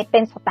มีเป็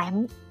นสแตม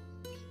ป์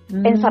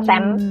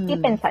ที่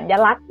เป็นสัญ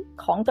ลักษณ์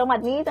ของจังหวัด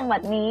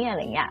นี้อะไร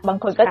เงี้ยบาง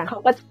คนก็เขา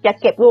ก็จะ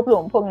เก็บรวบรว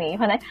มพวกนี้เ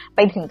พราะนั้นไป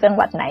ถึงจังห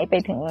วัดไหนไป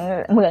ถึง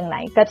เมืองไหน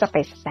ก็จะไป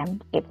สแตมป์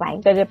เก็บไว้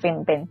ก็จะเ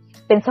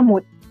ป็นสมุ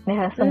ดนะ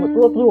คะสมุด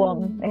รวบรวม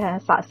นะคะ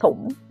สะ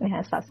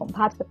สมภ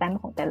าพสแตมป์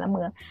ของแต่ละเ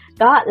มือง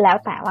ก็แล้ว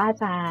แต่ว่า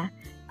จะ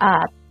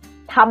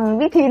ท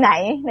ำวิธีไหน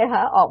นะค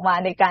ะออกมา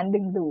ในการดึ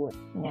งดูด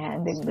นะคะ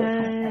ดึงดูด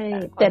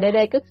แต่ใ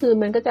ดๆก็คือ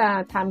มันก็จะ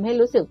ทำให้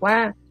รู้สึกว่า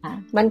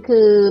มันคื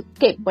อ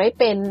เก็บไว้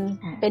เ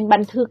ป็นบั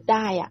นทึกไ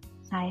ด้อ่ะ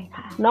ใช่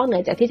ค่ะนอกเหนื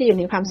อจากที่จะอยู่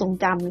ในความทรง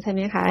จำใช่ไห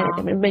มคะแ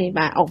ต่มัน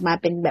มาออกมา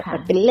เป็นแบบ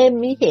เป็นเล่ม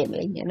ไม่เห็นอะไ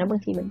รอย่างเงี้ยนะบา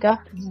งทีมัน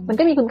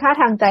ก็มีคุณค่า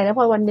ทางใจแล้วพ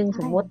อวันนึง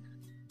สมมติ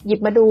หยิบ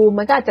มาดู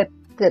มันก็อาจจะ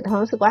เกิดความ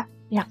รู้สึกว่า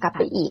อยากกลับ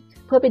ไปอีก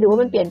เพื่อไปดูว่า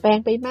มันเปลี่ยนแปลง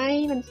ไปไหม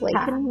มันสวย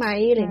ขึ้นไหม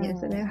อะไรอย่างเงี้ย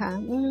ใช่ไหมคะ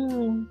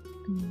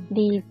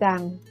ดีจั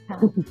ง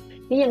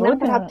นี่ยังน่า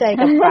ประทับใจ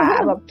กับปลา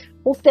แบบ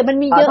อุ๊บแต่มัน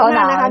มีเยอะม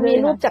ากนะคะมี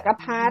รูปจักร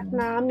พรรดิ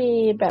นะมี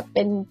แบบเ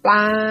ป็นปล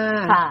า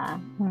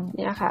เ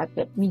นี่ยค่ะแบ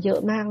บมีเยอะ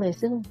มากเลย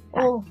ซึ่งโ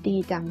อ้ดี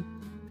จัง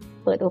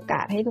เปิดโอก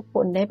าสให้ทุกค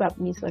นได้แบบ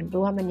มีส่วน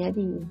ร่วมมันเนี้ย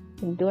ดี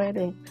เห็นด้วยเ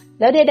ลย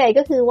แล้วใดๆ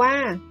ก็คือว่า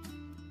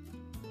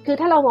คือ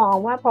ถ้าเรามอง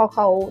ว่าพอเข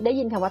าได้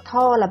ยินคำว่า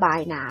ท่อระบาย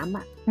น้ำ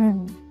อ่ะ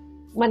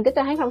มันก็จ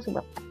ะให้ความรู้สึกแ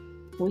บบ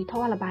อุ้ยท่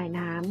อระบาย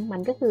น้ำมั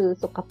นก็คือ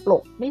สกปร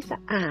กไม่สะ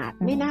อาด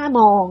ไม่น่าม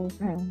อง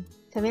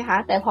ใช่ไหมคะ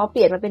แต่พอเป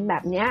ลี่ยนมาเป็นแบ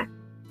บเนี้ย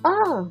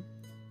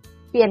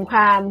เปลี่ยนคว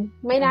าม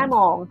ไม่น่าม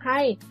องให้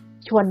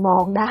ชวนมอ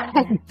งได้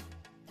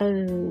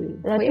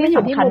แล้วที่ส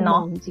ำคัญเนา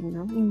ะจริงเน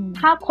าะ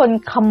ถ้าคน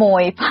ขโม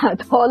ยฝา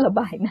ท่อระ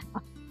บายน้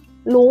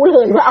ำรู้เล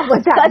ยว่าเอามา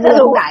จากเมื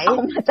องไหนเอา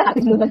มาจาก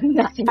เมืองไ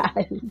หน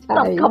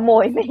ต้องขโม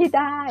ยไม่ไ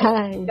ด้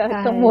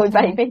ขโมยไป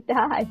ไม่ไ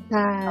ด้ใ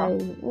ช่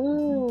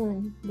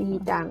ดี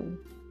จัง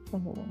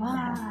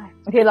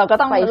บางทีเราก็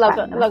ต้อง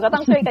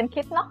ช่วยกัน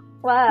คิดเนาะ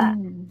ว่า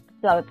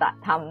เราจะ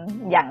ท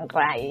ำอย่างไ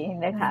ร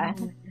นะคะ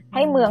ใ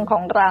ห้เมืองขอ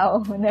งเรา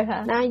นะคะ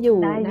น่าอยู่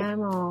น่า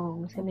มอง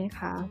ใช่ไหมค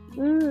ะ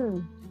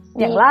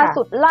อย่างล่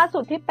าสุ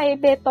ดที่ไป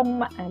เบตง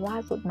มาล่า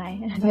สุดไหม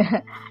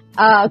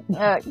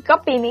ก็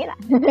ปีนี้แหละ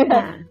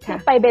ที่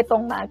ไปเบต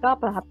งมาก็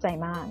ประทับใจ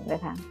มากเล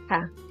ยค่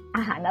ะอ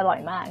าหารอร่อย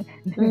มาก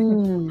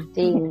จ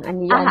ริงอัน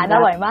นี้อาหารอ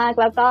ร่อยมาก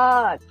แล้วก็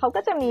เขา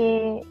ก็จะมี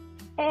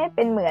เ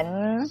ป็นเหมือน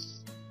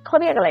เขา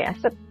เรียกอะไรอ่ะ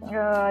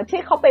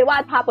ที่เขาไปวา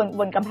ดภาพ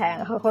บนกำแพง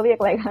เขาเรียก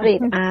อะไรคะสตรี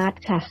ทอาร์ต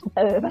ค่ะสต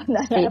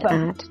รีทอ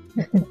าร์ต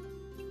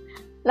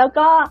แล้ว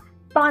ก็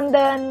ตอนเ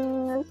ดิน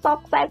ซอก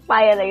แซกไป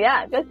อะไรเงี้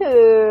ยก็คือ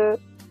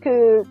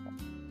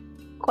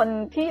คน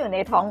ที่อยู่ใน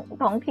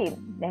ท้องถิ่น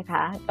นะค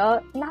ะก็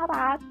น่า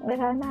รักนะ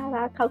คะน่า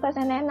รักเขาก็จ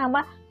ะแนะนำ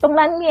ว่าตรง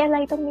นั้นมีอะไร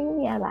ตรงนี้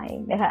มีอะไร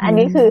นะคะอัน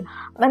นี้คือ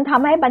มันท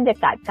ำให้บรรยา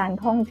กาศการ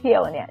ท่องเที่ย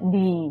วเนี่ย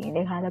ดีน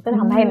ะคะแล้วก็ท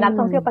ำให้นัก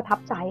ท่องเที่ยวประทับ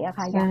ใจอะ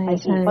ค่ะอยากไป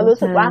อีกเพราะรู้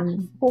สึกว่า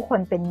ผู้คน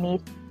เป็นมิ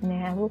ตรน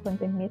ะคะผู้คน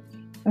เป็นมิตร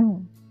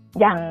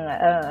อ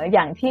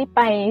ย่างที่ไป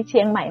เชี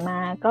ยงใหม่มา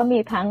ก็มี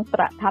ทั้งป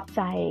ระทับใ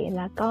จแ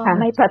ล้วก็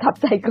ไม่ประทับ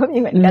ใจก็มี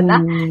เหมือนกันน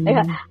ะค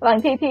ะบาง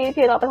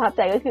ที่เราประทับใ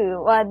จก็คือ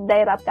ว่าได้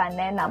รับการ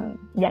แนะน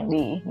ำอย่าง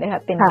ดีนะคะ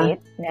เป็นมิต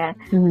รนะ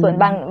ส่วน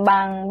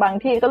บาง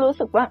ที่ก็รู้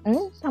สึกว่า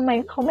ทำไม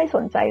เขาไม่ส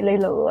นใจเลย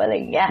เหรออะไรอ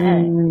ย่างเงี้ย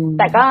แ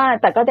ต่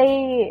ก็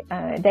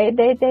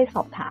ได้ส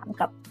อบถาม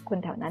กับค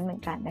นแถวนั้นเหมือ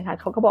นกันนะคะ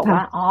เขาก็บอกว่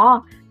า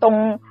ตรง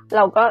เ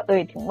ราก็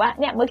ถึงว่า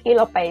เนี่ยเมื่อกี้เ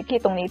ราไปที่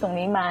ตรง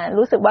นี้มา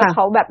รู้สึกว่าเข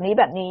าแบบ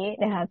นี้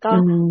นะคะก็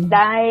ไ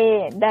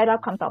ด้รับ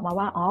คำตอบมา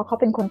ว่าเขา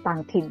เป็นคนต่าง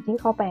ถิ่นที่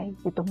เข้าไป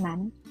อยู่ตรงนั้น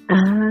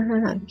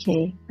โอเค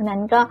นั้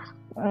นก็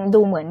ดู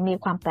เหมือนมี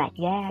ความแปลก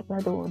แยกแล้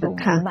วดู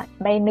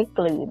ไม่ก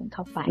ลืนเข้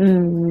าไป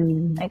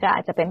นั่นก็อ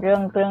าจจะเป็นเรื่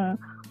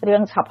อ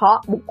งเฉพาะ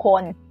บุคค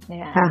ลนะ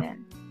คะ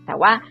แต่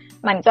ว่า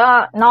มัน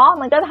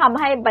ก็ทำ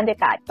ให้บรรยา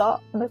กาศก็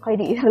ไม่ค่อย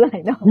ดีเท่าไหร่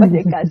เนาะบรรย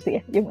ากาศเสี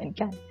ยอยู่เหมือน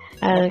กัน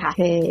โอเ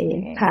ค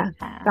ค่ะ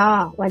ก็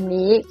วัน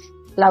นี้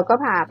เราก็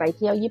พาไปเ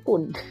ที่ยวญี่ปุ่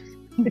น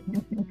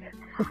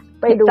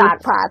ไปดูจาก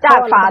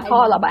ฝาท่อ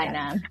ระบาย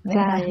น้ำใ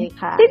ช่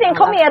ค่ะที่จริงเ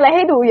ขามีอะไรใ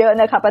ห้ดูเยอะ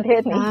นะคะประเท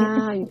ศนี้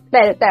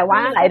แต่ว่า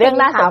หลายเรื่อง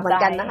น่าสนใจเหมือ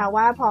นกันนะคะ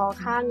ว่าพอ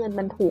ค่าเงิน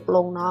มันถูกล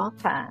งเนาะ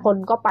คน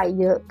ก็ไป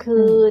เยอะ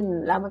ขึ้น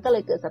แล้วมันก็เล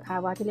ยเกิดสภา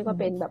วะที่เรียกว่า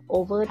เป็นแบบ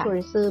over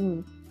tourism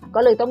ก็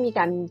เลยต้องมีก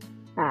าร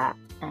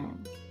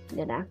เ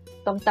ดี๋ยวนะ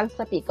ต้องตั้งส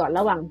ติก่อนร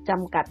ะหว่างจ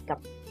ำกัดกับ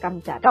ก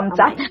ำจัด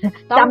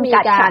ต้องมี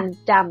การ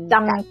จ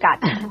ำกัด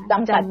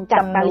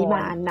ปริม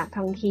าณนัก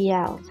ท่องเที่ย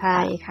วใช่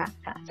ค่ะ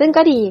ซึ่ง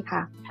ก็ดีค่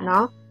ะเน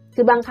าะ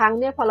คือบางครั้ง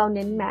เนี่ยพอเราเ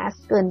น้นแมส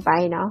เกินไป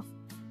เนาะ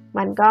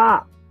มัน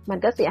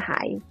ก็เสียหา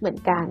ยเหมือน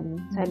กัน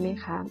ใช่ไหม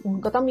คะ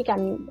ก็ต้อง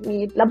มี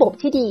ระบบ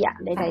ที่ดีอ่ะ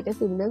ใดๆก็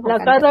คือเรื่องของแล้ว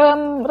ก็เ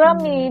ริ่ม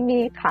มี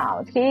ข่าว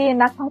ที่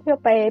นักท่องเที่ยว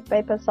ไป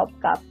ประสบ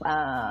กับ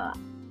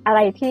อะไร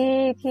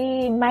ที่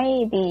ไม่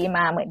ดีม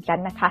าเหมือนกัน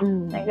นะคะ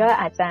นั่นก็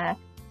อาจจะ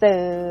เจ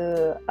อ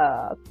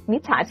มิ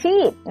จฉาชี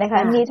พนะค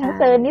ะมีทั้ง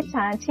เจอมิจฉ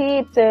าชี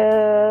พเจอ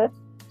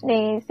ใน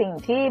สิ่ง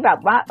ที่แบบ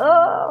ว่า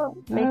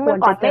ไม่ควร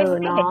จะเจอ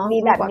เนาะมี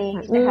แบบนี้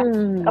นะคะ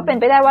ก็เป็น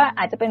ไปได้ว่า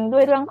อาจจะเป็นด้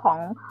วยเรื่องของ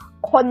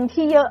คน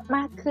ที่เยอะม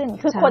ากขึ้น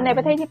คือคนในป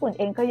ระเทศญี่ปุ่น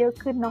เองก็เยอะ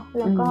ขึ้นเนาะ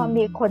แล้วก็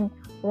มีคน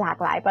หลาก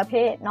หลายประเภ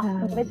ทเนาะ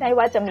ไม่ใช่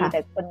ว่าจะมีแต่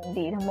คน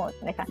ดีทั้งหมด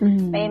นะคะ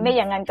ไม่อ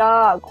ย่างนั้นก็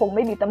คงไ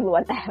ม่มีตำรว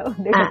จแล้ว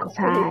ใ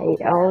ช่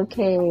โอเค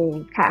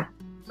ค่ะ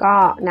ก็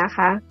นะค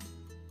ะ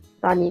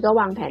ตอนนี้ก็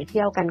วางแผนเ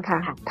ที่ยวกันค่ะ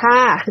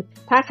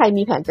ถ้าใคร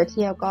มีแผนจะเ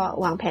ที่ยวก็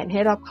วางแผนให้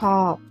รอบคอ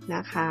บน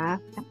ะคะ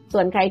ส่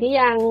วนใครที่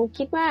ยัง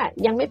คิดว่า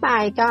ยังไม่ไป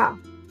ก็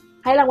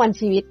ให้รางวัล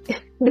ชีวิต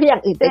ด้วยอย่า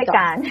งอื่นไปก่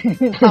อน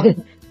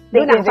ดู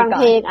หนังฟังเ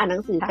พลงอ่านหนั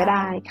งสือก็ไ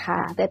ด้ค่ะ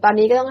แต่ตอน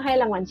นี้ก็ต้องให้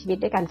รางวัลชีวิต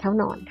ด้วยการเข้า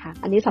นอนค่ะ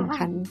อันนี้สำ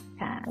คัญ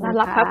ค่ะนอนห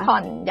ลับพักผ่อ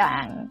นอย่า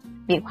ง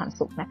มีความ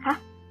สุขนะคะ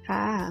ค่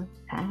ะ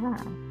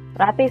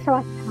ราตรีส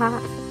วัสดิ์ค่ะ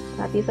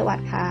ราตรีสวัส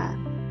ดิ์ค่ะ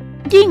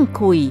ยิ่ง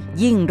คุย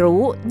ยิ่ง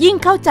รู้ยิ่ง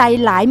เข้าใจ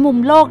หลายมุม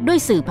โลกด้วย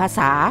สื่อภาษ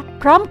า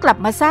พร้อมกลับ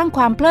มาสร้างค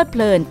วามเพลิดเพ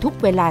ลินทุก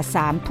เวลา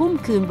 3 ทุ่ม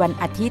คืนวัน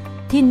อาทิตย์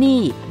ที่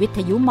นี่วิท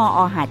ยุมอ.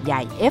หาดให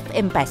ญ่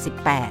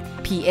FM88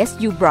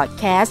 PSU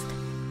Broadcast